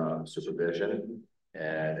better supervision,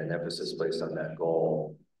 and an emphasis placed on that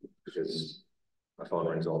goal, because my phone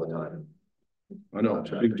rings all the time. I know, I've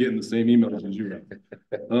been getting the same emails as you have.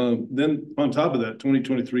 Then on top of that,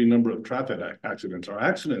 2023 number of traffic accidents. Our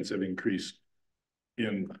accidents have increased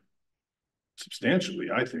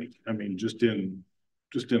substantially, I think. I mean, just in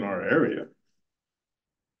our area.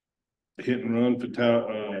 Hit and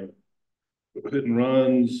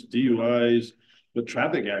runs, DUIs, but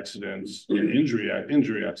traffic accidents and injury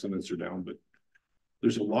accidents are down, but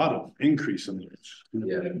there's a lot of increase in those.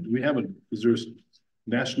 Yeah. Do we have is there a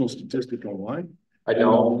national statistic online? I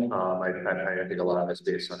don't. I think a lot of it's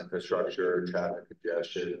based on infrastructure, traffic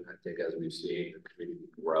congestion. I think as we've seen the community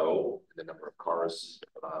grow, the number of cars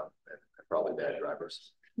and probably bad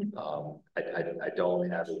drivers. I don't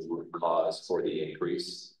have a root cause for the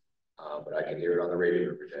increase, but I can hear it on the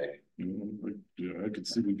radio every day. Yeah,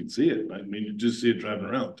 we can see it. I mean, you just see it driving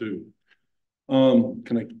around too.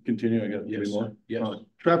 Can I continue? I got three more. Yes.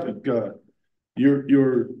 Traffic. Your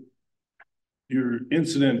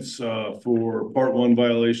incidents for Part 1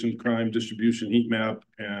 violation, crime, distribution, heat map,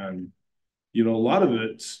 and a lot of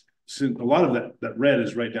that red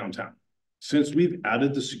is right downtown. Since we've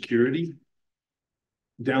added the security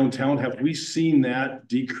downtown, have we seen that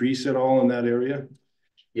decrease at all in that area?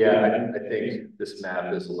 Yeah, I think this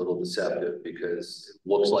map is a little deceptive because it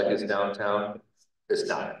looks like it's downtown. It's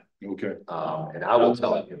not. Okay. And I will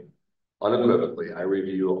tell you, unequivocally, I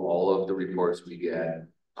review all of the reports we get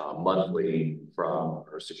monthly from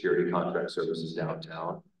our security contract services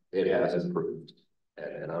downtown. It has improved.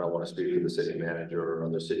 And I don't want to speak for the city manager or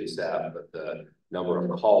other city staff, but the number of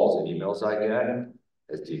calls and emails I get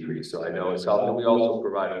has decreased. So I know it's helping. We also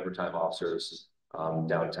provide overtime officers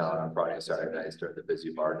downtown on Friday and Saturday nights during the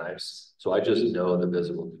busy bar nights. So I just know the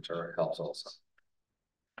visible deterrent helps also.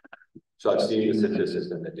 So I've seen the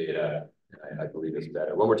statistics and the data, and I believe it's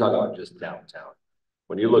better. When we're talking about just downtown,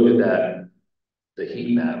 when you look at that, the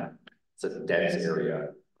heat map, it's a dense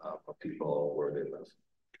area of people where they live.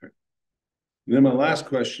 Okay. And then my last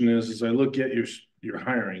question is, as I look at your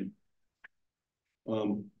hiring,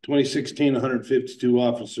 2016, 152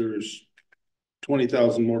 officers,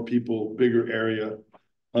 20,000 more people, bigger area,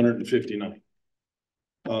 159.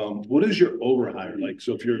 What is your overhire like?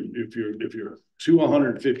 So if you're to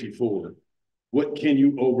 154, what can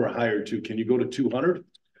you overhire to? Can you go to 200?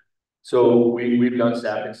 So we've done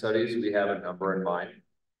staffing studies. We have a number in mind,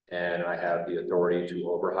 and I have the authority to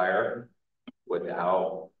overhire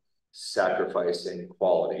without sacrificing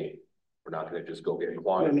quality. We're not going to just go get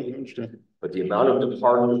quantity. But the amount of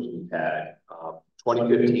departures we've had,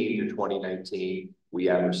 2015 to 2019, we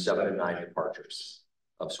averaged 7 to 9 departures.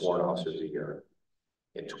 of sworn officers a year.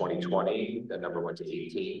 In 2020, that number went to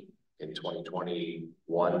 18. In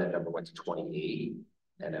 2021, that number went to 28.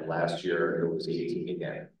 And then last year it was 18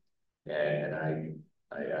 again. And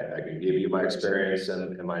I can give you my experience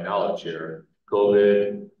and my knowledge here.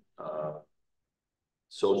 COVID,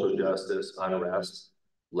 social justice, unrest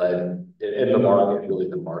led in the market, really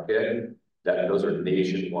the market, that those are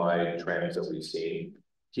nationwide trends that we've seen.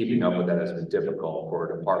 Keeping up with that has been difficult for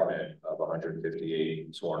a department of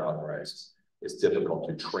 158 sworn authorized. It's difficult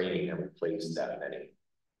to train and replace that many.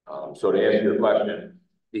 So to answer your question,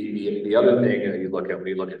 the other thing that you look at when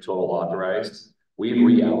you look at total authorized, we've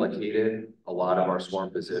reallocated a lot of our sworn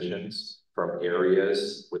positions from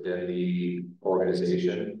areas within the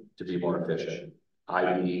organization to be more efficient.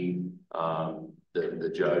 I.e.,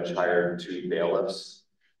 the judge hired 2 bailiffs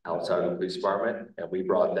outside of the police department, and we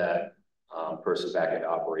brought that person back into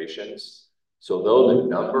operations. So though the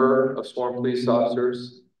number of sworn police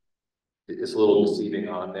officers is a little deceiving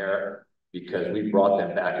on there, because we brought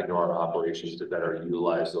them back into our operations to better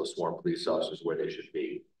utilize those sworn police officers where they should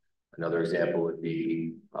be. Another example would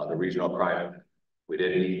be the regional crime. We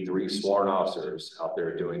didn't need 3 sworn officers out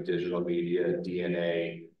there doing digital media,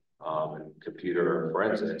 DNA, and computer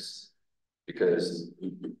forensics, because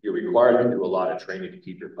you're required to do a lot of training to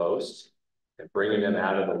keep your post, and bringing them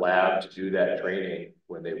out of the lab to do that training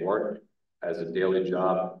when they weren't as a daily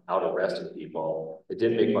job out arresting people, it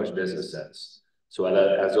didn't make much business sense. So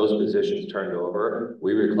as those positions turned over,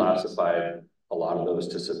 we reclassified a lot of those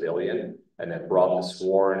to civilian and then brought the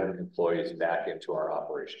sworn employees back into our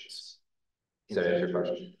operations. Does that answer your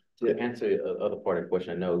question? To answer the other part of the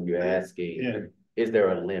question, I know you're asking, is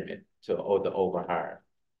there a limit to the overhire?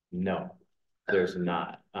 No, there's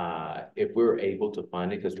not. If we're able to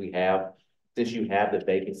fund it, because we have, since you have the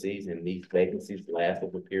vacancies and these vacancies last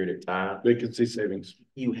over a period of time. Vacancy savings.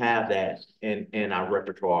 You have that in our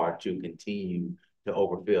repertoire to continue to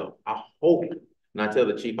overfill. I hope, and I tell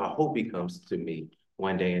the chief, I hope he comes to me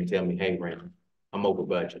one day and tell me, hey, Brandon, I'm over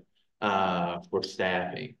budget for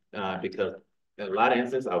staffing because in a lot of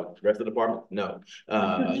instances, the rest of the department, no.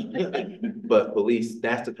 But police,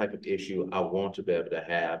 that's the type of issue I want to be able to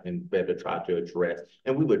have and be able to try to address.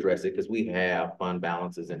 And we will address it because we have fund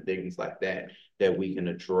balances and things like that, that we can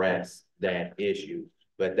address that issue.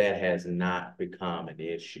 But that has not become an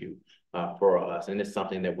issue for us. And it's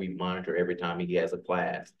something that we monitor every time he has a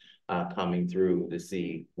class coming through to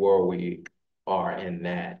see where we are in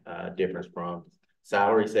that difference from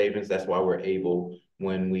salary savings. That's why we're able,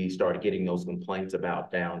 when we started getting those complaints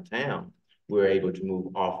about downtown, we're able to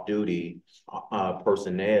move off-duty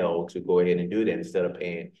personnel to go ahead and do that instead of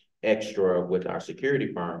paying extra with our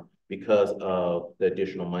security firm because of the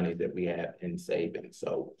additional money that we have in savings.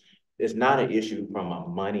 So it's not an issue from a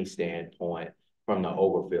money standpoint from the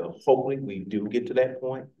overfill. Hopefully we do get to that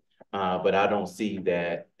point, but I don't see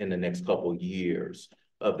that in the next couple of years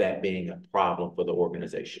of that being a problem for the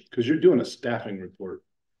organization. Because you're doing a staffing report.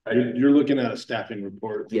 You're looking at a staffing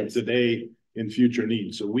report for today and future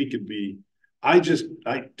needs. So we could be,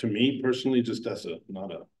 to me personally, just as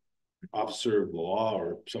not a officer of the law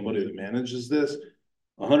or somebody that manages this,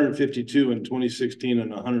 152 in 2016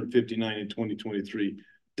 and 159 in 2023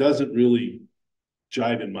 doesn't really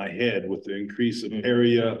jive in my head with the increase of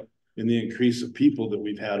area and the increase of people that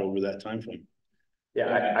we've had over that time frame.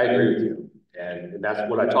 Yeah, I agree with you. And that's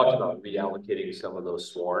what I talked about, reallocating some of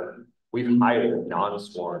those sworn. We've hired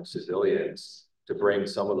non-sworn civilians to bring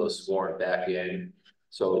some of those sworn back in.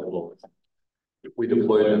 So we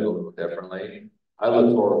deploy them a little differently. I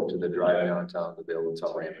look forward to the drive downtown to be able to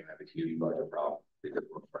tell Raymond I have a huge budget problem because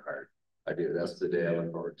we're overhired. I do. That's the day I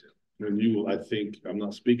look forward to. And you, I think, I'm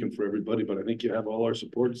not speaking for everybody, but I think you have all our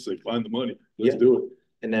support to say, find the money. Let's do it.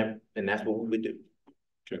 And that's what we do.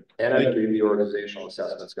 Okay. And I think the organizational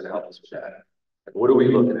assessment is going to help us with that. Like, what are we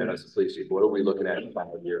looking at as a police chief? What are we looking at in 5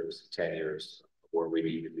 years, 10 years, where we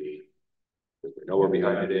need to be? We know we're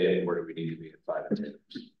behind today, and where do we need to be in 5 and 10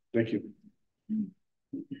 years? Thank you.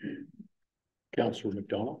 Councilor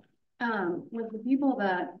McDonald. With the people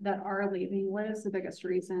that are leaving, what is the biggest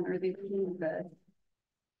reason? Are they leaving the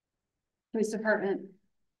police department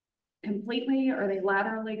completely? Are they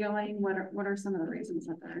laterally going? What are some of the reasons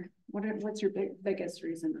that they're, what's your biggest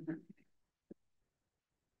reason that they're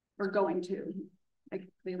or going to? Like,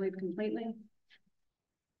 they leave completely?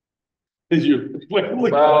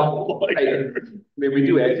 Well, I mean, we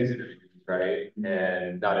do exit interviews, right?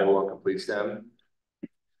 And not everyone completes them.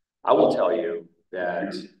 I will tell you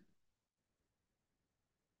that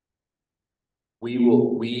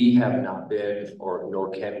we have not been, or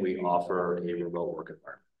nor can we offer a remote work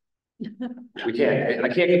environment. We can't. I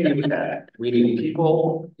can't compete with that. We need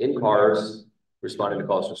people in cars responding to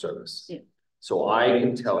calls for service. Yeah. So I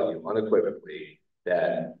can tell you unequivocally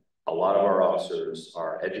that a lot of our officers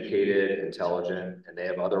are educated, intelligent, and they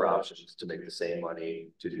have other options to make the same money,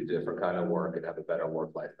 to do different kind of work and have a better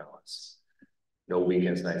work-life balance. No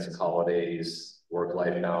weekends, nights, and holidays,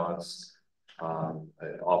 work-life balance.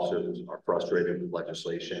 Officers are frustrated with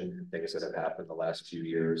legislation and things that have happened the last few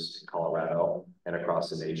years in Colorado and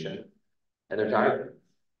across the nation, and they're tired.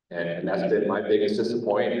 And that's been my biggest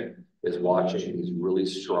disappointment, is watching these really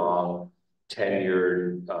strong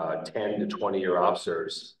tenured 10 to 20-year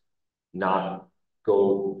officers not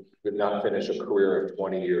finish a career of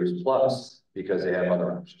 20 years plus because they have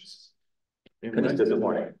other options. It's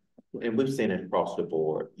disappointing. And we've seen it across the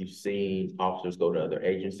board. You've seen officers go to other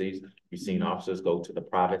agencies. You've seen officers go to the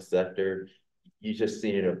private sector. You just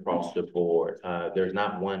seen it across the board. There's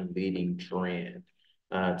not one leading trend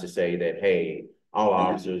to say that, hey, all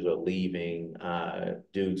officers are leaving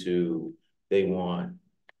due to they want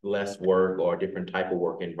less work or a different type of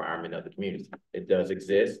work environment of the community. It does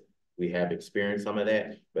exist. We have experienced some of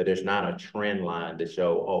that, but there's not a trend line to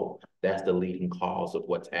show, oh, that's the leading cause of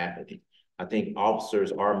what's happening. I think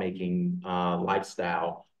officers are making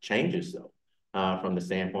lifestyle changes though, from the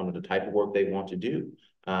standpoint of the type of work they want to do,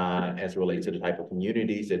 as it relates to the type of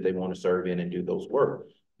communities that they want to serve in and do those work.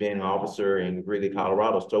 Being an officer in Greeley,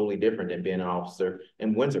 Colorado is totally different than being an officer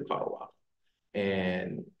in Windsor, Colorado.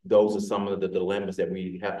 And those are some of the dilemmas that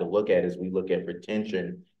we have to look at as we look at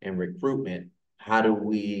retention and recruitment. How do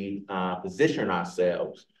we position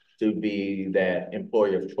ourselves to be that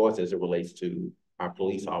employer of choice as it relates to our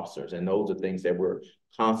police officers? And those are things that we're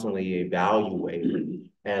constantly evaluating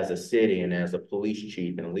as a city and as a police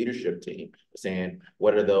chief and a leadership team, saying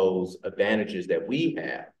what are those advantages that we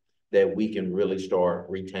have that we can really start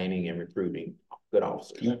retaining and recruiting good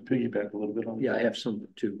officers. Can I piggyback a little bit on that? Yeah, I have some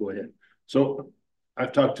too. Go ahead. So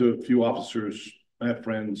I've talked to a few officers. I have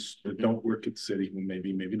friends that don't work at the city,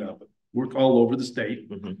 maybe not, but work all over the state.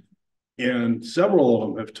 And several of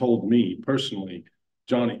them have told me personally,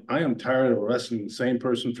 Johnny, I am tired of arresting the same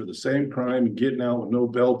person for the same crime and getting out with no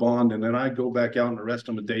bail bond. And then I go back out and arrest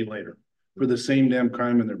them a day later for the same damn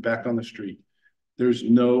crime and they're back on the street. There's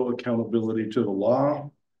no accountability to the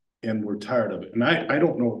law and we're tired of it. And I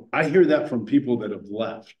don't know, I hear that from people that have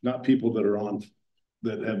left, not people that are on,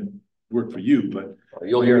 that have worked for you, but.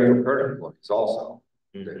 You'll hear it from current employees also.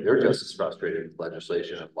 They're just as frustrated with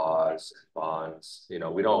legislation and laws and bonds. You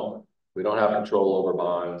know, we don't have control over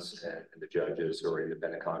bonds and the judges or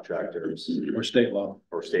independent contractors or state law.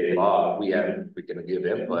 We can give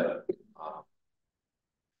input,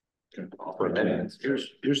 offer amendments.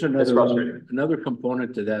 Here's another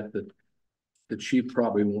component to that the chief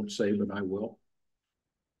probably won't say, but I will.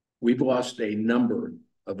 We've lost a number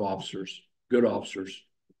of officers, good officers,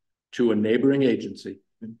 to a neighboring agency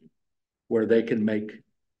where they can make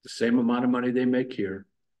the same amount of money they make here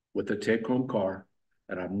with a take-home car.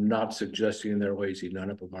 And I'm not suggesting they're lazy, none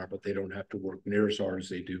of them are, but they don't have to work near as hard as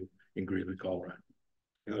they do in Greeley, Colorado.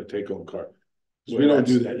 You know, a take-home car. Well, we don't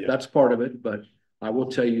do that yet. That's part of it, but I will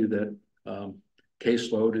tell you that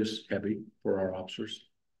caseload is heavy for our officers.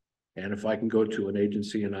 And if I can go to an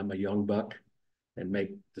agency and I'm a young buck and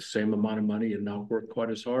make the same amount of money and not work quite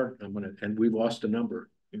as hard, and we've lost a number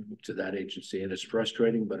to that agency, and it's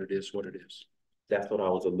frustrating, but it is what it is. That's what I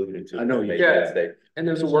was alluding to. I know you. Yeah, and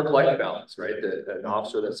there's a work-life balance, right? An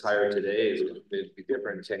officer that's hired today is going to be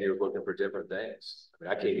different 10 years looking for different things. I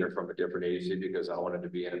mean, I came here from a different agency because I wanted to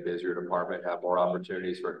be in a busier department, have more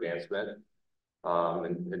opportunities for advancement,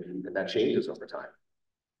 and that changes over time.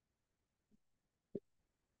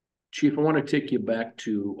 Chief, I want to take you back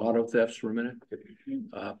to auto thefts for a minute.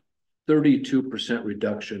 32%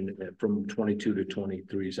 reduction from 22 to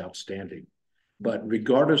 23 is outstanding. But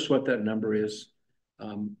regardless what that number is,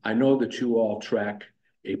 I know that you all track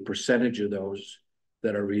a percentage of those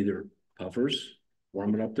that are either puffers,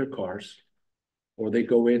 warming up their cars, or they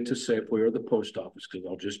go into Safeway or the post office, because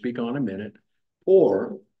I'll just be gone a minute,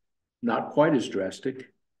 or not quite as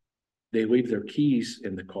drastic, they leave their keys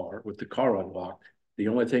in the car with the car unlocked. The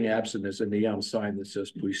only thing absent is a neon sign that says,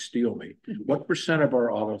 please steal me. What percent of our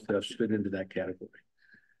auto thefts fit into that category?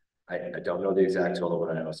 I don't know the exact total,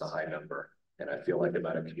 but I know it's a high number. And I feel like I'm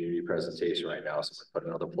at a community presentation right now, so I'm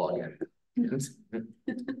gonna put another plug in.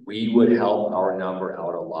 We would help our number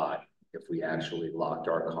out a lot if we actually locked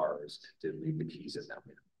our cars and didn't leave the keys in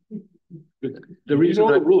them. The reason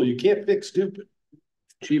the rule, you can't fix stupid.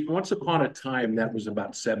 Chief, once upon a time, that was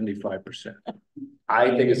about 75%. I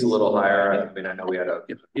think it's a little higher. I mean, I know we had a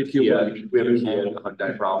we have a Kia and a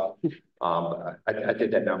Hyundai problem. I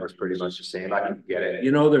think that number is pretty much the same. I can get it.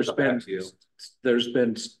 You know, there's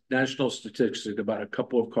been national statistics about a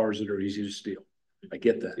couple of cars that are easy to steal. I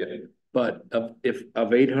get that. Yeah. But of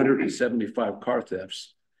 875 car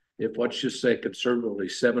thefts, if let's just say conservatively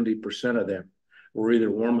 70% of them were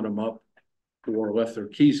either warming them up or left their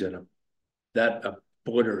keys in them, that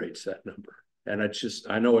obliterates that number. And it's just,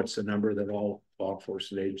 I know it's a number that all law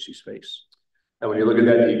enforcement agencies face. And when you look at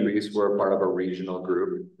that decrease, we're part of a regional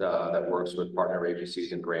group that works with partner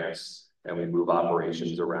agencies and grants, and we move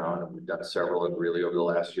operations around. And we've done several in Greeley over the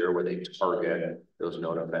last year where they target those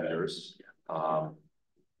known offenders.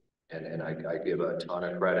 And I give a ton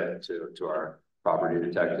of credit to our property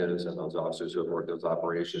detectives and those officers who have worked those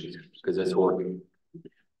operations because it's working.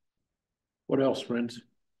 What else, friends?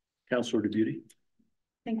 Counselor DeBeauty.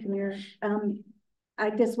 Thank you, Mayor. I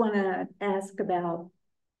just want to ask about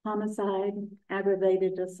homicide,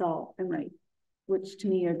 aggravated assault, and rape, which to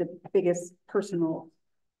me are the biggest personal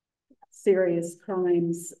serious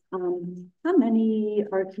crimes. How many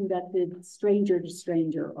are conducted stranger to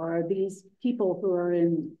stranger, or are these people who are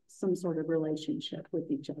in some sort of relationship with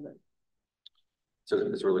each other? So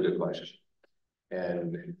it's a really good question.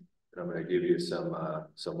 And I'm going to give you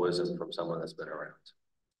some wisdom from someone that's been around.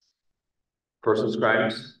 Person's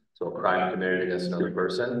crimes, so a crime committed against another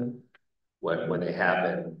person, when they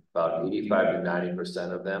happen, about 85 to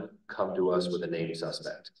 90% of them come to us with a named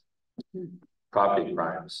suspect. Property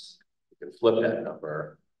crimes, you can flip that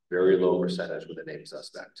number, very low percentage with a named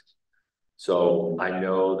suspect. So I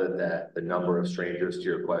know that the number of strangers to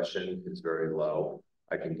your question is very low.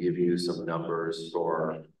 I can give you some numbers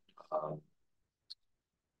for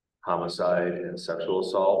homicide and sexual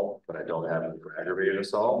assault, but I don't have them for aggravated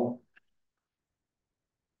assault.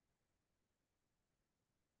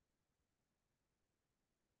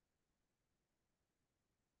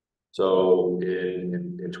 So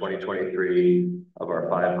in 2023, of our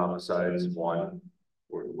 5 homicides, 1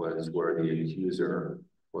 was where the accuser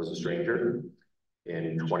was a stranger.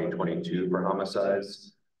 In 2022 for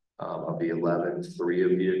homicides, of the 11, 3 of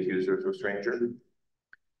the accusers were strangers.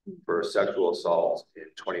 For sexual assault in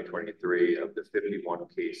 2023, of the 51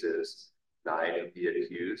 cases, 9 of the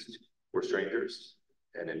accused were strangers.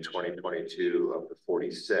 And in 2022, of the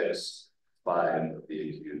 46, 5 of the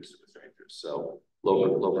accused were strangers. So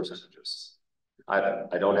low percentages.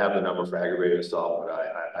 I don't have the number for aggravated assault, but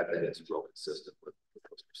I bet it's real consistent with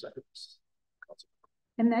those percentages.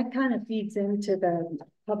 And that kind of feeds into the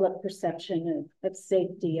public perception of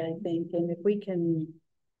safety, I think. And if we can,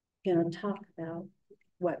 talk about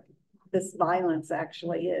what this violence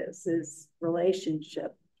actually is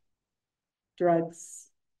relationship,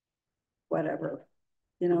 drugs, whatever,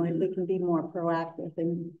 if we can be more proactive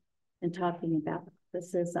in talking about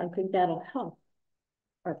this, I think that'll help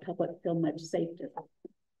our public feel much safer.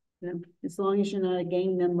 As long as you're not a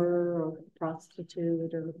gang member or a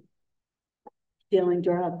prostitute or dealing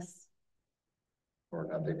drugs. Or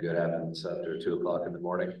nothing good happens after 2 o'clock in the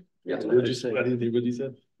morning. Yeah, what did you say? I didn't hear what you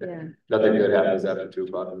said. Yeah. Nothing good happens after 2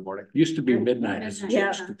 o'clock in the morning. Used to be midnight.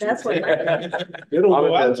 Yeah, that's what It'll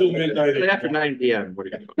go out till midnight. After 9 p.m. What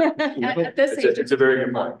do you At this age, It's a very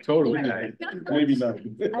good point. Totally. Maybe not.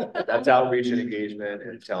 That's outreach and engagement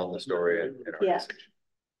and telling the story in our message.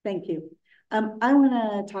 Thank you. I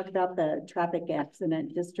want to talk about the traffic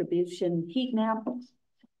accident distribution heat map.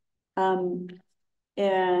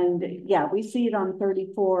 And yeah, we see it on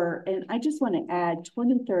 34, and I just want to add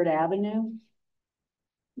 23rd Avenue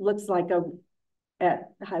looks like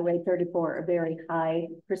at Highway 34, a very high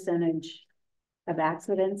percentage of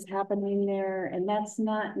accidents happening there. And that's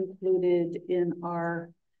not included in our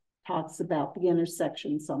talks about the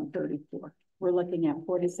intersections on 34. We're looking at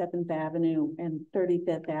 47th Avenue and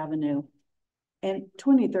 35th Avenue, and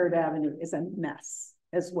 23rd Avenue is a mess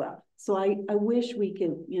as well. So I wish we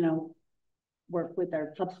could, work with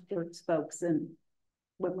our public works folks and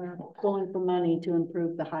when we're going for money to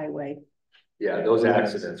improve the highway. Yeah, those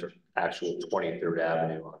accidents are actual 23rd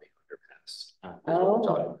Avenue on the underpass.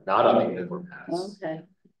 Oh, Not on the overpass. Okay.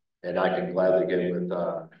 And I can gladly get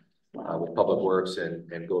with Public Works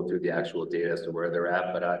and go through the actual data as to where they're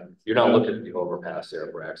at, but you're not looking at the overpass there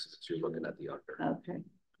for accidents, you're looking at the under. Okay.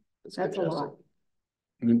 That's a lot.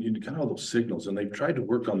 And you got all those signals, and they've tried to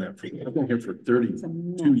work on that I've been here for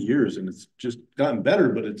 32 years, and it's just gotten better,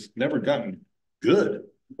 but it's never gotten good.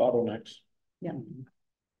 Bottlenecks. Yeah.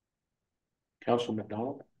 Councilor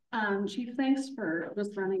McDonald. Chief, thanks for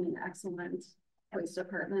just running an excellent police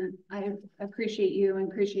department. I appreciate you and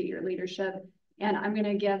appreciate your leadership. And I'm going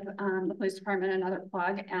to give the police department another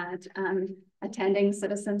plug at attending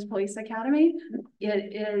Citizens Police Academy.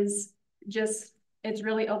 It is just, it's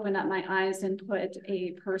really opened up my eyes and put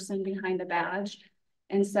a person behind a badge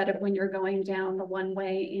instead of when you're going down the one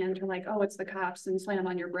way and you're like, oh, it's the cops and slam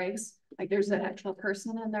on your brakes. Like there's an actual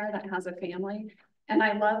person in there that has a family. And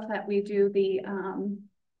I love that we do the,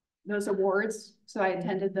 those awards. So I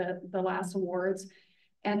attended the last awards.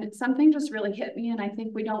 And something just really hit me, and I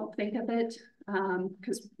think we don't think of it,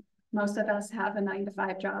 because most of us have a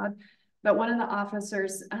 9-to-5 job. But one of the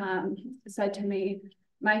officers said to me,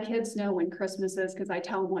 my kids know when Christmas is because I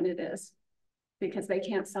tell them when it is, because they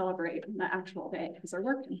can't celebrate on the actual day because they're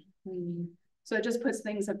working. So it just puts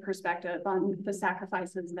things in perspective on the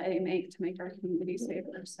sacrifices they make to make our community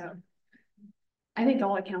safer. So I think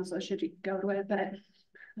all the council should go to it, but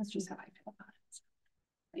that's just how I feel about it. So,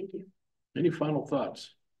 thank you. Any final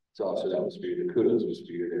thoughts? So also that was for you. The kudos was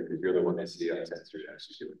for you there because you're the one that see on 10th Street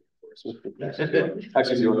actually doing it for us.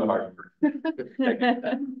 Actually doing the hard work.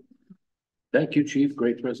 Thank you, Chief.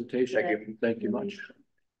 Great presentation. Thank you. Thank you much.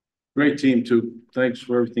 Great team too. Thanks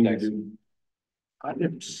for everything you do.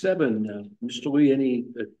 Item 7, Mr. Lee, any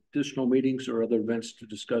additional meetings or other events to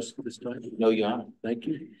discuss at this time? No, Your Honor. Thank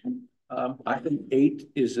you. Item 8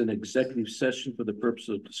 is an executive session for the purpose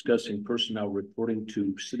of discussing personnel reporting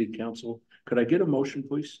to City Council. Could I get a motion,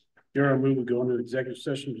 please? Your Honor, move we go into executive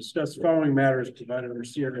session to discuss the following matters provided under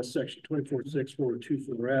CRS section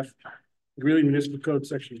 24.642.4F, Greeley Municipal Code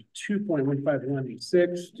section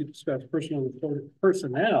 2.15186 to discuss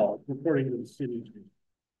personnel reporting to the city.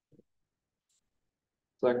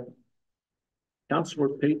 Second. Councilor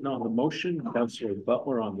Payton on the motion, Councilor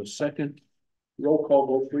Butler on the second. Roll call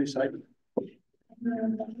vote, please. Aye.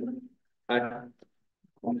 Aye. Aye.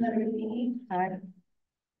 All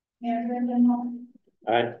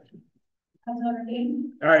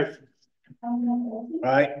right.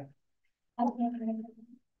 Aye.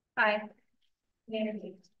 Bye.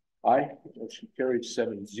 Aye. Motion carried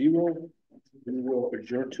 7-0. We will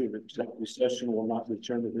adjourn to an executive session. Will not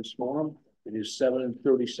return to this forum. It is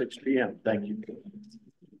 7:36 p.m. Thank you.